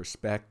bit of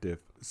perspective,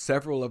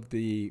 several of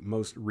the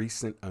most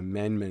recent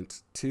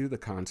amendments to the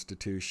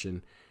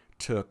Constitution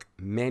took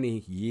many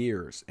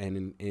years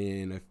and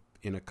in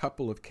a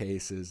couple of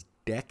cases,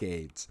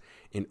 decades,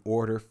 in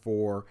order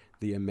for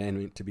the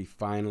amendment to be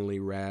finally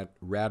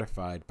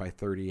ratified by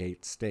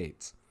 38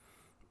 states.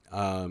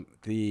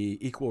 The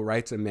Equal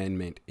Rights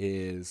Amendment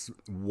is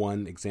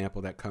one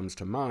example that comes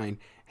to mind,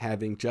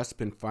 having just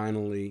been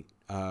finally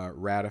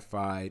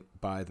ratified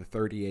by the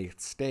 38th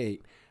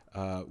state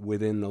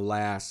within the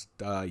last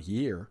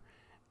year,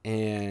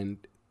 and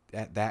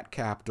that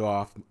capped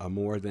off a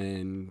more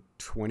than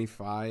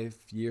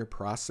 25-year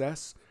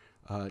process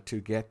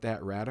to get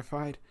that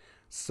ratified.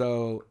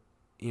 So,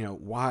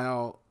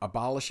 while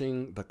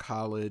abolishing the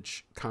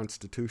college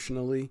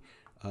constitutionally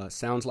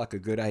sounds like a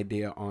good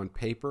idea on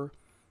paper,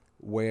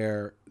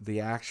 where the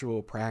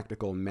actual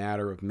practical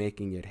matter of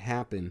making it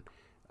happen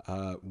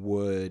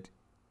would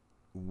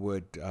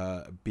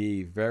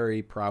be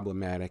very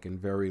problematic and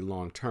very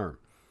long term.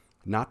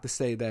 Not to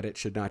say that it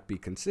should not be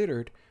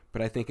considered,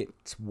 but I think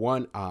it's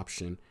one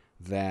option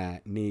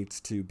that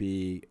needs to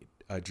be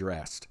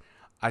addressed.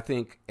 I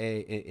think,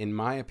 in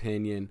my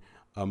opinion,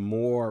 a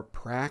more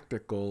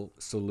practical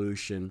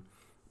solution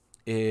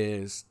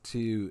is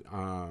to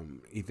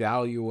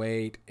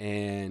evaluate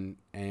and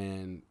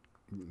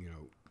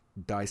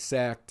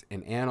dissect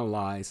and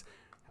analyze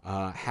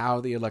how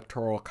the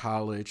Electoral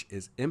College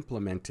is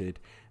implemented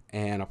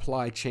and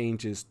apply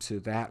changes to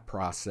that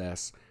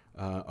process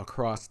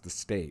across the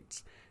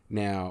states.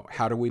 Now,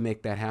 how do we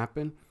make that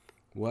happen?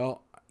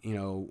 Well,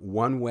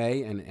 one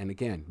way, and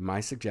again,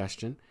 my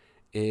suggestion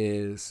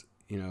is,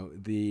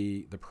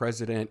 the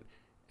president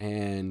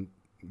and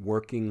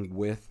working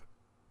with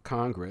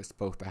Congress,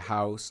 both the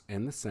House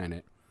and the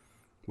Senate,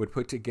 would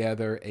put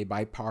together a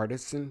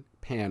bipartisan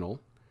panel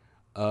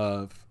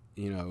of,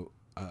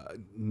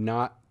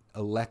 not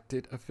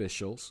elected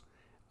officials,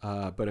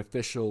 but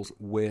officials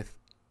with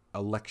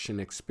election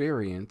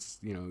experience.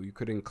 You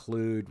could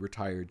include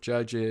retired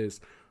judges,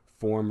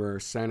 former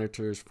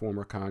senators,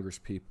 former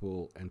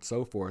congresspeople, and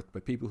so forth,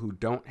 but people who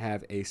don't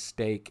have a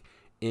stake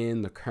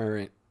in the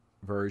current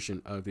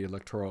version of the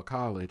Electoral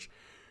College,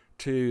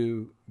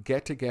 to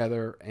get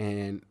together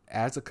and,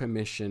 as a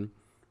commission,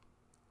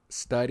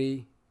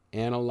 study,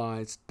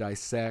 analyze,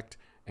 dissect,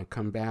 and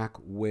come back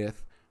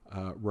with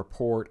a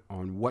report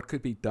on what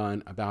could be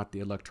done about the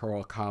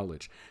Electoral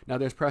College. Now,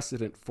 there's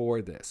precedent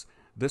for this.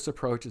 This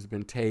approach has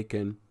been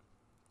taken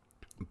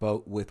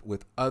both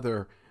with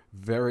other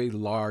very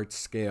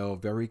large-scale,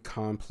 very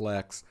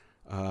complex,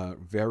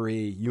 very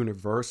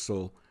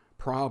universal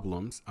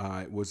problems.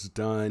 It was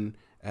done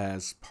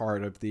as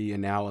part of the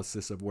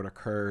analysis of what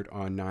occurred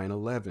on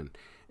 9/11.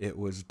 It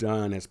was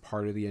done as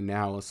part of the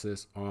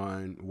analysis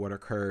on what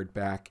occurred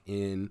back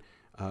in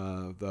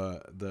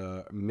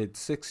the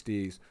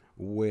mid-'60s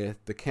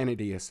with the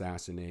Kennedy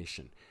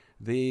assassination.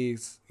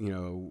 These,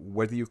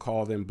 whether you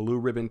call them blue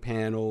ribbon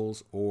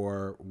panels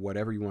or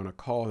whatever you want to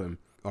call them,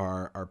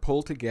 are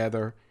pulled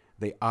together.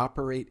 They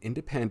operate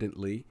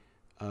independently.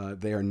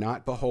 They are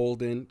not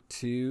beholden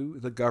to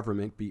the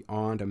government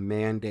beyond a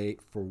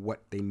mandate for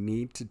what they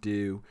need to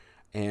do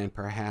and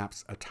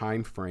perhaps a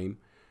time frame.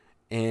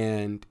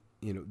 And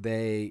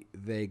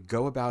they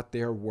go about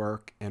their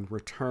work and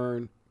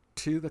return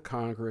to the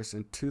Congress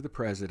and to the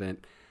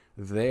president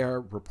their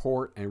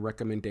report and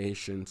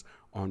recommendations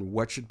on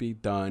what should be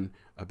done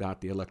about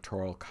the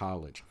Electoral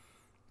College.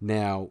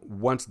 Now,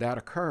 once that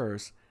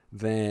occurs,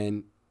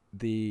 then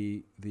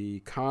the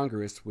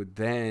Congress would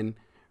then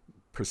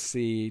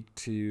proceed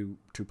to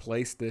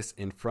place this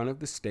in front of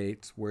the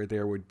states, where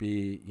there would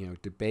be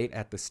debate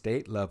at the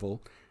state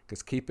level,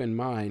 because keep in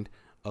mind,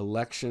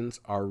 elections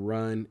are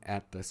run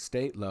at the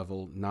state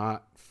level,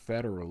 not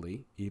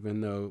federally.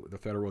 Even though the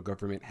federal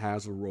government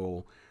has a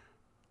role,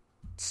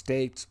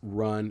 states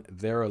run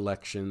their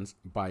elections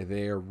by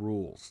their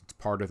rules. It's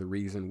part of the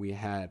reason we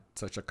had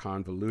such a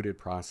convoluted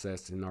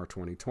process in our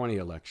 2020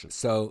 election.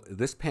 So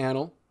this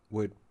panel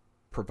would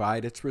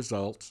provide its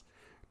results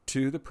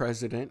to the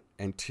president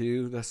and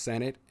to the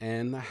Senate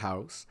and the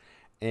House,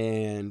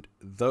 and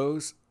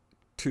those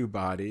two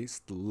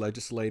bodies, the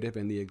legislative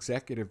and the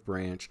executive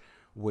branch,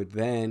 would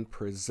then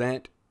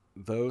present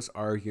those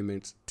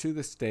arguments to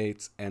the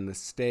states, and the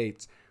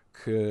states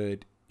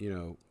could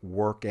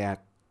work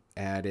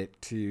at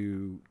it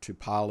to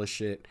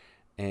polish it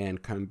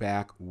and come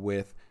back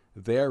with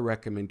their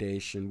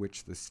recommendation,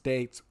 which the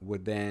states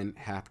would then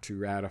have to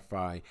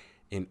ratify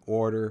in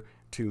order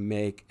to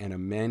make an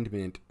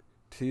amendment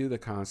to the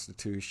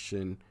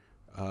Constitution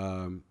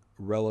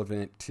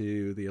relevant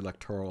to the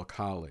Electoral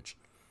College.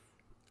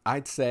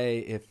 I'd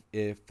say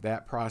if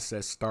that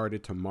process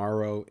started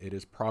tomorrow, it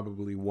is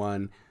probably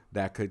one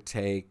that could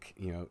take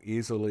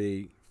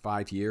easily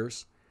 5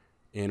 years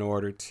in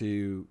order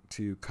to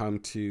come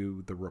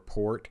to the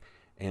report,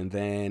 and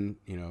then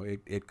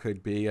it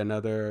could be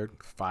another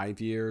 5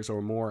 years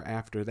or more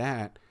after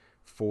that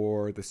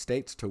for the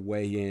states to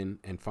weigh in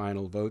and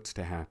final votes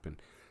to happen.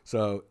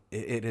 So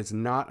it is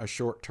not a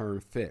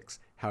short-term fix.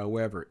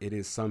 However, it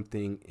is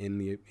something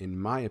in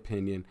my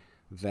opinion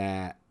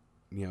that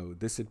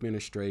this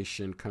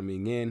administration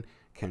coming in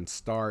can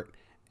start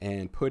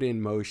and put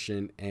in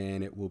motion,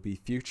 and it will be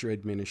future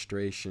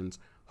administrations,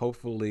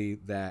 hopefully,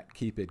 that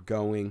keep it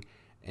going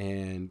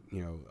and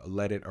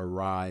let it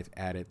arrive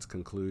at its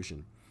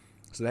conclusion.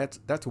 So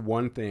that's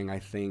one thing I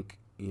think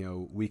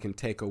we can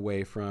take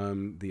away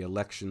from the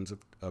elections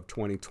of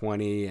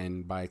 2020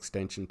 and by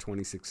extension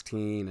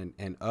 2016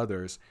 and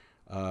others,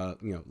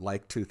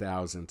 like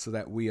 2000, so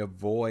that we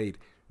avoid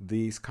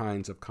these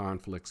kinds of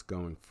conflicts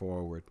going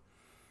forward.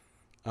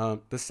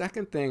 The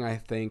second thing I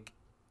think,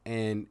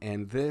 and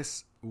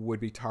this would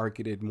be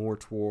targeted more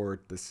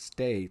toward the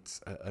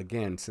states,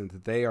 again, since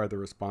they are the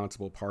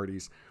responsible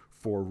parties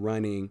for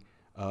running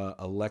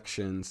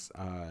elections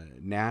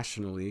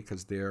nationally,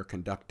 because they're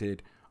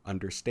conducted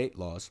under state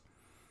laws,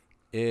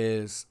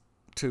 is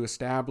to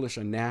establish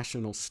a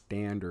national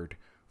standard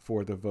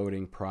for the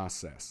voting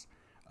process.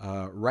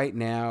 Right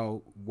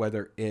now,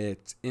 whether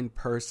it's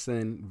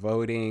in-person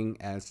voting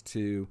as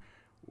to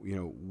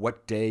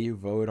what day you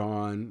vote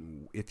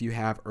on, if you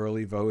have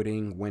early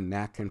voting, when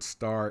that can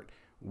start,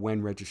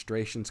 when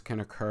registrations can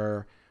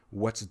occur,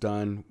 what's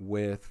done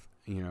with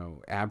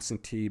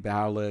absentee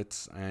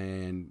ballots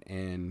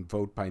and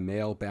vote by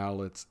mail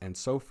ballots and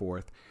so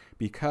forth.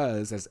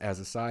 Because as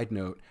a side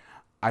note,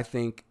 I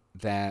think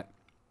that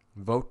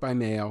vote by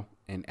mail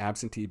and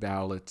absentee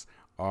ballots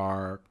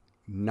are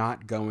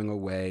not going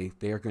away.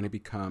 They are going to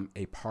become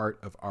a part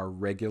of our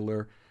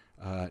regular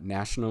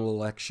national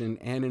election,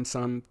 and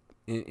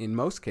in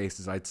most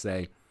cases, I'd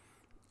say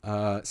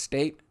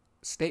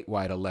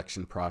statewide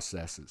election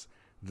processes,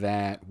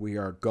 that we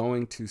are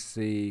going to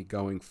see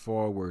going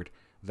forward,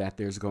 that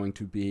there's going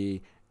to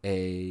be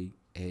a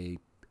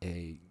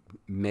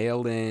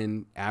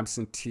mail-in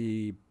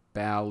absentee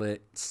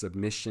ballot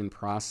submission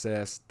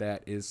process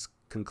that is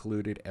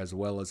concluded, as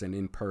well as an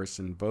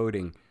in-person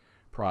voting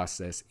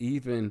process,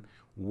 even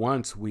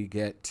once we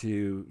get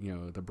to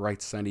the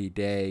bright sunny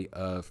day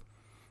of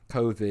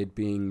COVID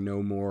being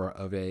no more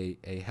of a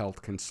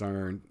health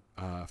concern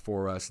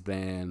for us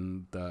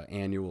than the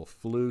annual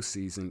flu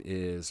season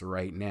is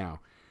right now.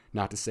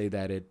 Not to say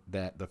that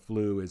the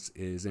flu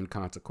is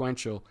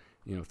inconsequential.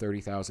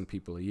 30,000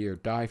 people a year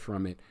die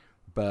from it,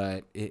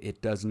 but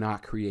it does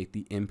not create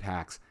the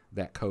impacts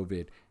that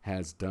COVID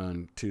has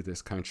done to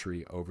this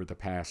country over the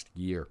past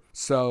year.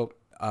 So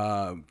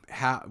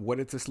what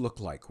does this look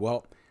like?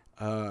 Well,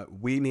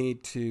 we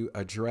need to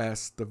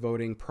address the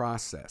voting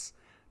process.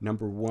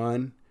 Number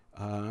one,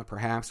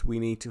 perhaps we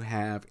need to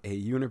have a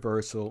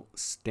universal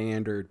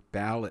standard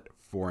ballot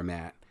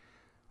format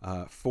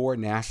for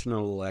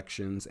national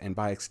elections, and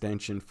by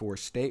extension for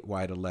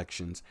statewide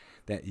elections,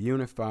 that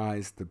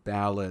unifies the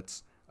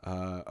ballots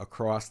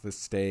across the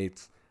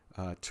states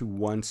to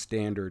one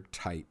standard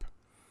type,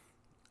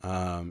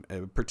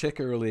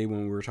 particularly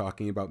when we're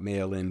talking about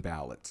mail-in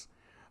ballots.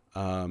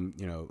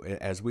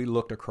 As we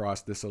looked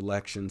across this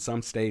election,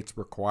 some states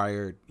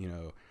required,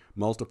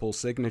 multiple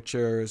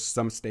signatures.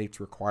 Some states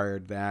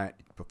required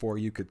that before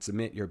you could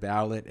submit your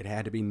ballot, it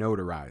had to be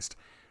notarized.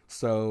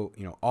 So,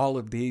 all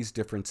of these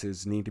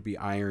differences need to be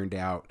ironed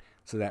out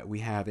so that we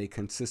have a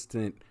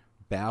consistent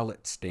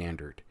ballot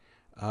standard.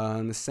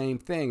 And the same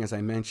thing, as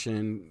I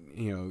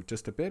mentioned,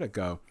 just a bit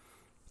ago,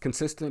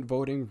 consistent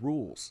voting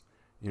rules.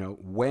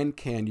 When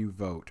can you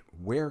vote?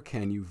 Where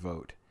can you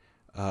vote?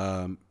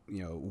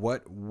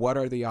 What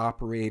are the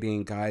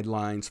operating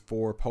guidelines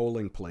for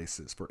polling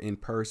places, for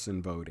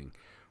in-person voting?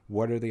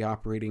 What are the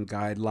operating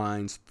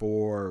guidelines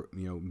for,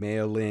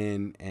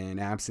 mail-in and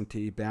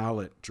absentee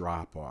ballot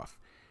drop-off?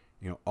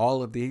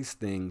 All of these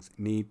things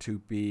need to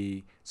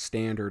be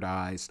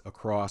standardized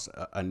across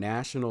a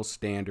national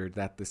standard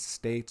that the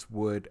states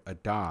would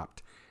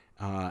adopt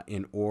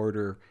in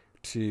order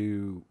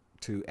to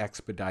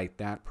expedite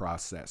that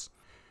process.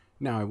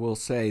 Now, I will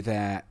say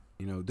that,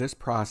 this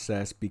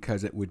process,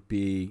 because it would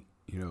be,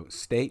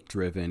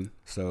 state-driven,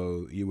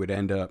 so you would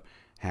end up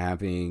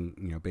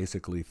having,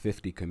 basically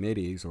 50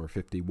 committees or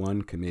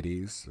 51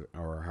 committees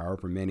or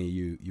however many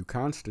you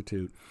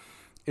constitute,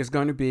 is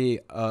going to be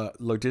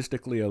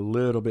logistically a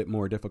little bit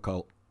more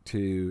difficult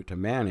to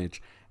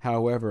manage.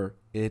 However,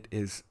 it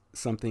is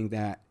something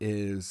that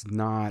is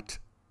not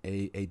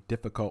a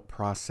difficult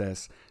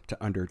process to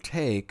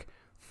undertake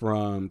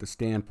from the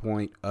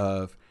standpoint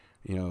of,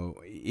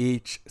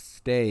 each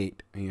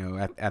state,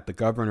 at the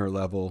governor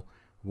level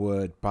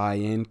would buy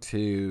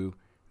into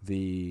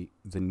the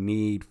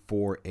need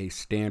for a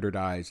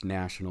standardized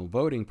national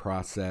voting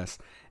process,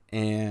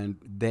 and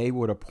they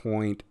would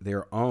appoint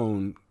their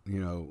own,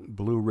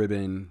 blue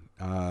ribbon,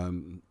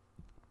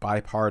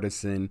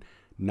 bipartisan,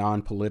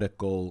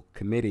 non-political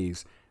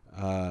committees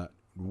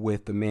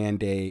with the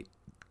mandate,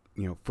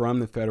 from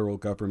the federal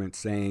government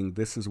saying,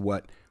 this is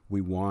what we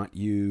want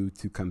you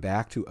to come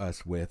back to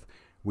us with.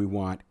 We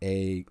want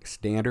a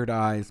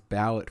standardized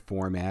ballot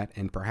format,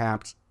 and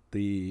perhaps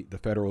the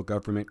federal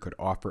government could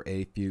offer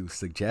a few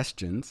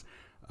suggestions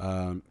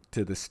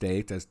to the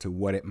states as to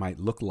what it might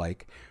look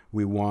like.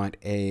 We want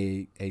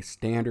a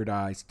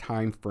standardized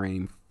time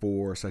frame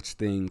for such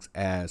things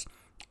as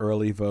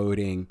early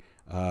voting,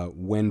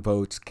 when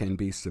votes can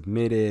be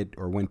submitted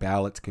or when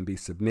ballots can be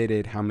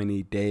submitted, how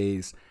many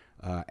days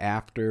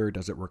after,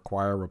 does it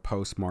require a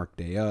postmark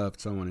day of,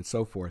 so on and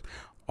so forth.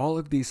 All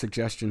of these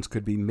suggestions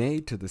could be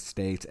made to the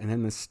states, and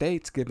then the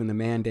states given the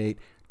mandate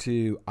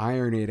to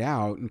iron it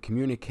out and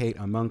communicate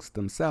amongst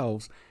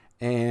themselves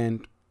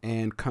and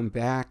come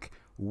back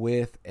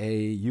with a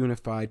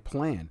unified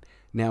plan.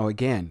 Now,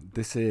 again,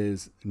 this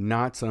is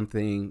not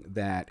something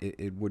that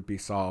it would be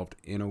solved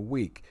in a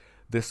week.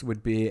 This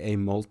would be a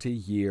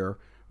multi-year,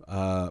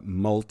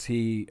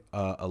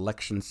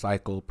 multi-election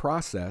cycle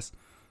process.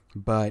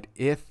 But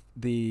if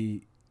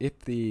the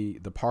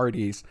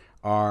parties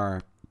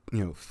are,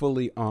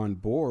 fully on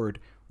board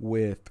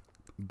with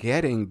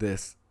getting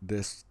this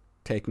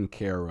taken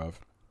care of,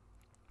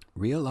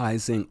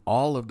 realizing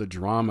all of the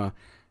drama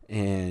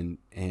and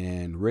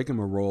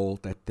rigmarole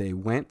that they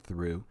went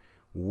through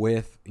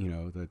with,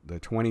 the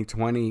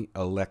 2020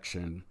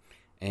 election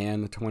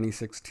and the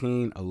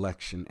 2016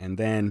 election, and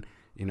then,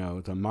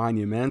 the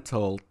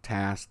monumental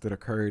task that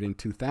occurred in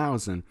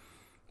 2000,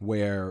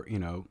 where,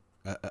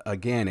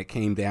 again, it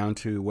came down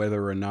to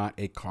whether or not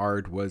a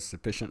card was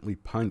sufficiently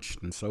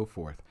punched and so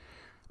forth.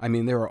 I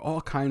mean, there are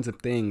all kinds of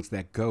things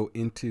that go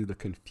into the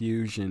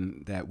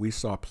confusion that we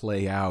saw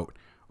play out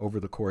over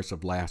the course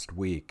of last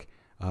week.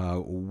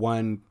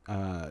 One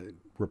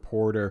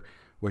reporter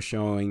was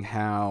showing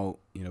how,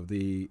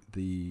 the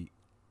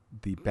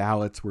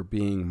ballots were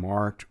being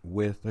marked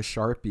with a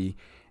Sharpie,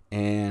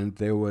 and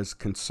there was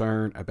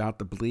concern about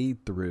the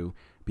bleed through,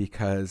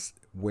 because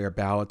where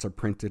ballots are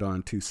printed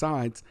on two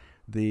sides,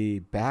 the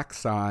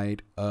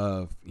backside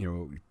of,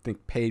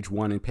 think page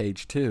 1 and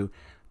page 2,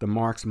 the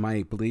marks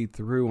might bleed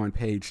through on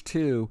page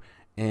 2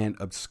 and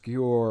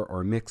obscure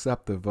or mix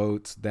up the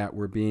votes that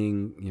were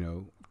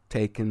being,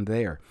 taken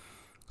there.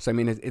 So, I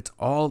mean, it's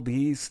all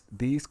these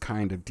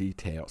kind of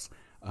details.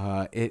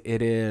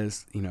 It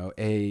is,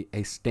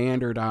 a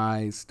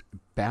standardized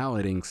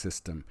balloting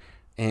system.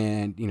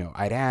 And,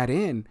 I'd add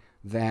in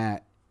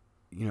that,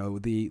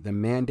 the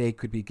mandate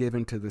could be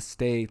given to the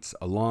states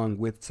along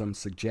with some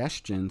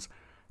suggestions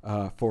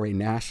for a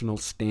national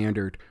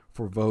standard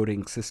for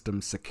voting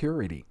system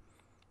security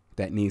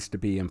that needs to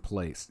be in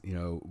place.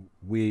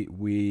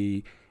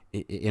 We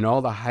in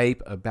all the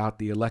hype about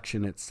the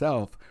election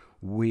itself,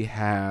 we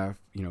have,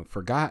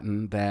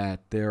 forgotten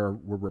that there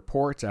were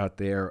reports out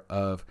there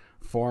of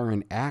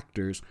foreign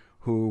actors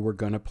who were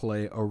going to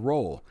play a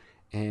role.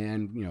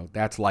 And,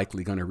 that's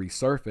likely going to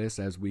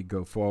resurface as we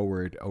go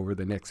forward over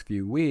the next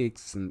few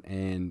weeks.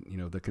 And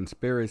the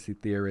conspiracy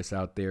theorists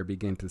out there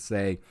begin to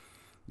say,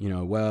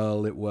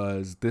 well, it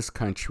was this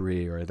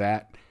country or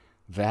that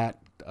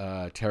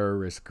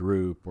terrorist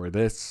group or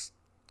this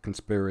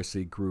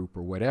conspiracy group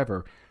or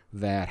whatever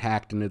that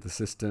hacked into the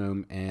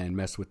system and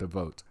messed with the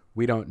votes.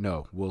 We don't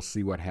know. We'll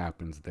see what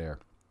happens there.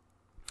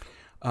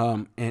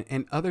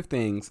 And other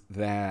things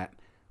that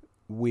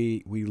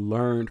we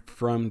learned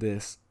from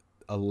this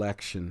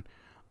election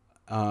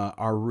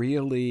are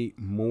really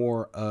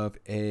more of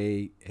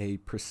a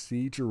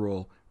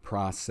procedural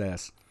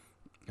process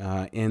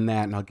in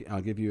that, and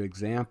I'll give you an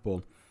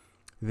example.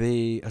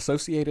 The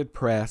Associated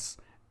Press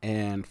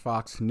and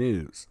Fox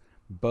News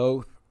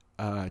both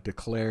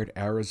declared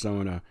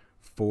Arizona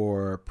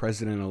for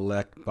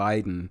President-elect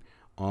Biden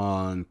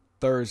on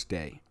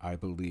Thursday, I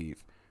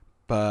believe.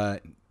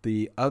 But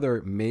the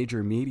other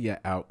major media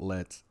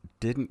outlets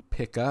didn't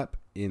pick up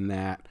in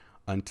that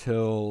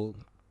until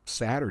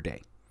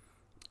Saturday.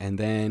 And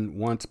then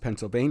once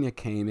Pennsylvania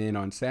came in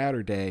on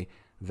Saturday,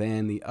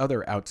 then the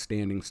other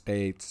outstanding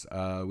states,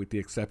 with the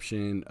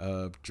exception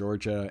of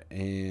Georgia,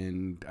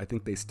 and I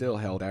think they still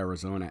held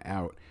Arizona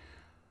out,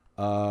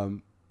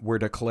 were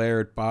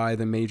declared by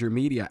the major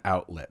media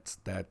outlets.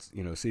 That's,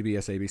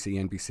 CBS,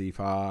 ABC, NBC,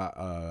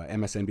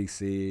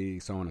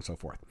 MSNBC, so on and so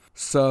forth.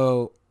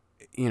 So,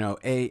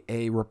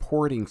 a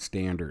reporting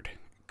standard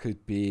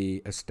could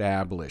be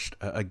established,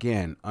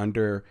 again,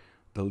 under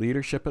the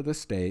leadership of the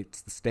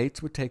states. The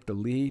states would take the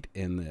lead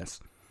in this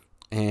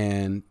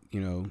and,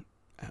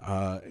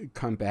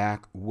 come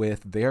back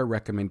with their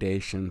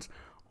recommendations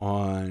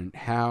on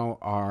how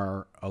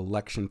our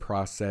election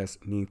process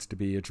needs to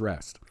be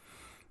addressed.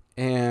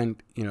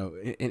 And,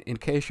 in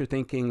case you're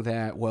thinking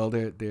that, well,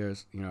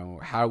 there's,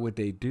 how would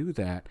they do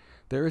that?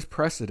 There is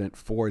precedent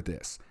for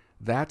this.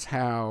 That's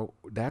how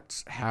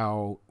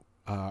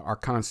our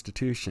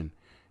Constitution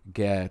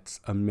gets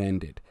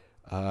amended.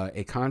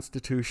 A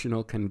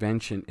constitutional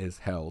convention is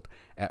held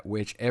at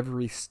which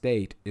every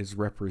state is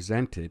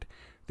represented.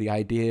 The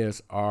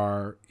ideas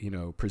are,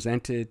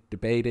 presented,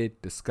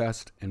 debated,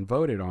 discussed, and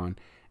voted on,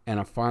 and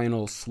a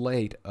final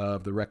slate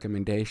of the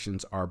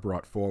recommendations are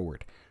brought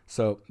forward.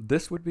 So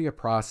this would be a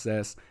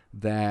process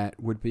that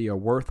would be a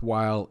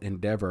worthwhile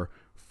endeavor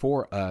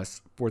for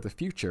us for the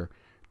future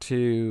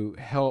to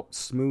help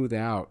smooth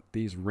out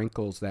these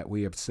wrinkles that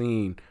we have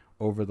seen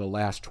over the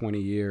last 20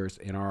 years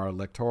in our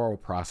electoral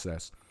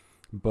process,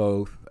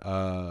 both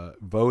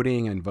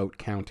voting and vote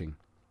counting.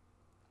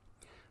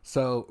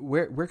 So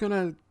we're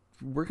gonna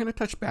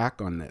touch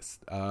back on this.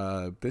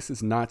 This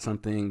is not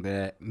something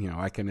that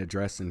I can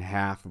address in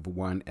half of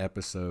one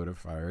episode of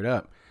Fired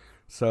Up.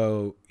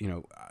 So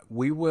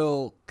we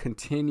will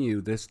continue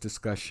this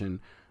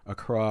discussion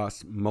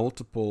across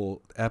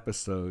multiple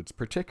episodes,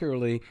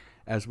 particularly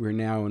as we're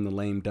now in the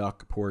lame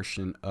duck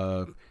portion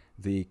of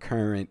the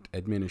current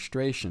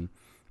administration,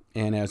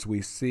 and as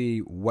we see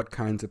what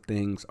kinds of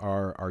things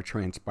are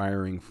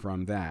transpiring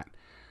from that.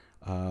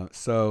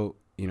 So,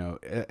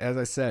 as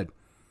I said,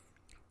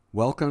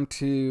 welcome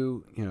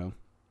to,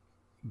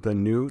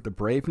 the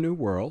brave new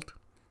world.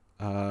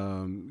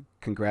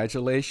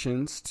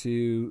 Congratulations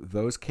to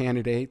those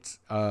candidates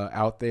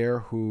out there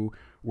who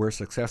were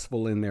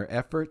successful in their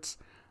efforts.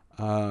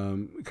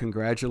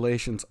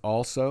 Congratulations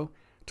also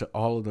to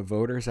all of the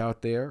voters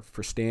out there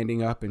for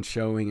standing up and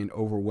showing an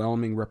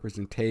overwhelming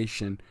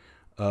representation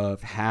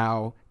of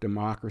how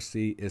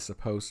democracy is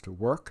supposed to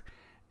work.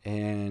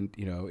 And,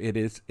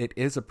 it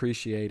is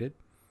appreciated.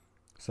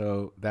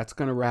 So that's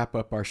going to wrap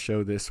up our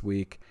show this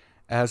week.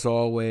 As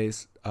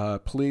always,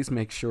 please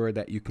make sure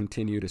that you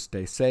continue to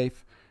stay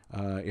safe.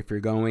 If you're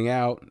going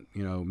out,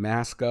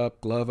 mask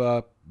up, glove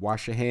up,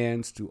 wash your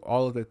hands, do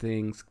all of the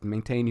things,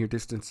 maintain your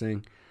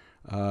distancing,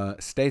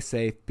 stay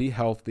safe, be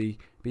healthy,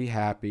 be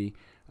happy.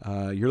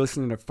 You're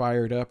listening to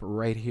Fired Up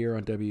right here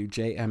on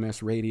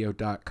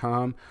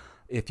WJMSradio.com.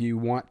 If you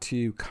want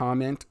to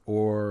comment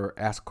or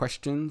ask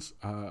questions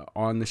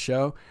on the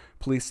show,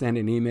 please send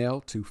an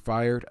email to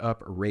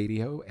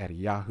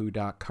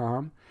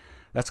firedupradio@yahoo.com.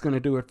 That's going to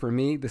do it for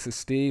me. This is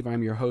Steve.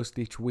 I'm your host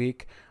each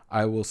week.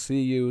 I will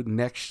see you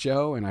next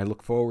show, and I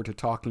look forward to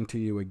talking to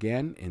you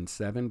again in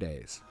 7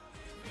 days.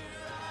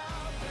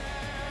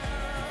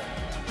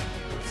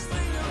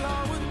 Sing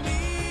along with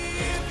me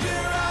if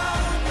you're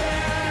out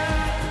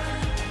there.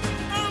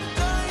 I'm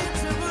dying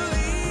to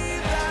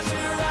believe that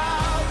you're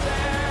out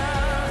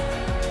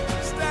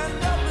there.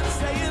 Stand up and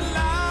say it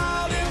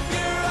loud if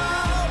you're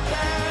out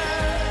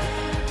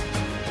there.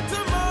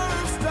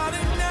 Tomorrow's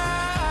starting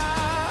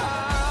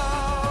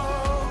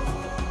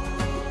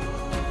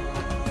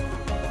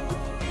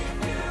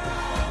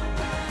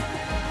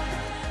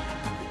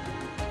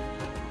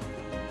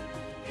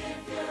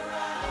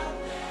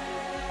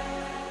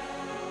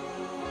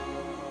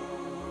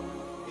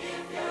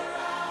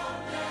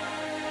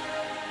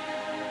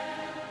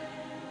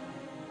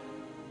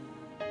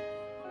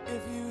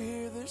If you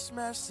hear this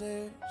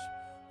message,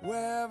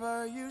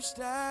 wherever you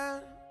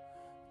stand,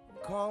 I'm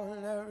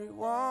calling every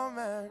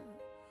woman,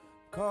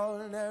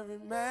 calling every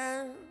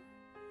man.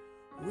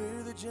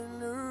 We're the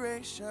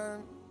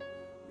generation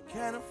we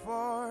can't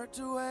afford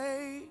to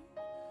wait.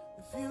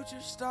 The future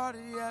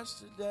started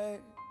yesterday,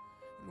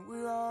 and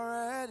we're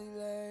already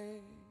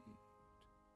late.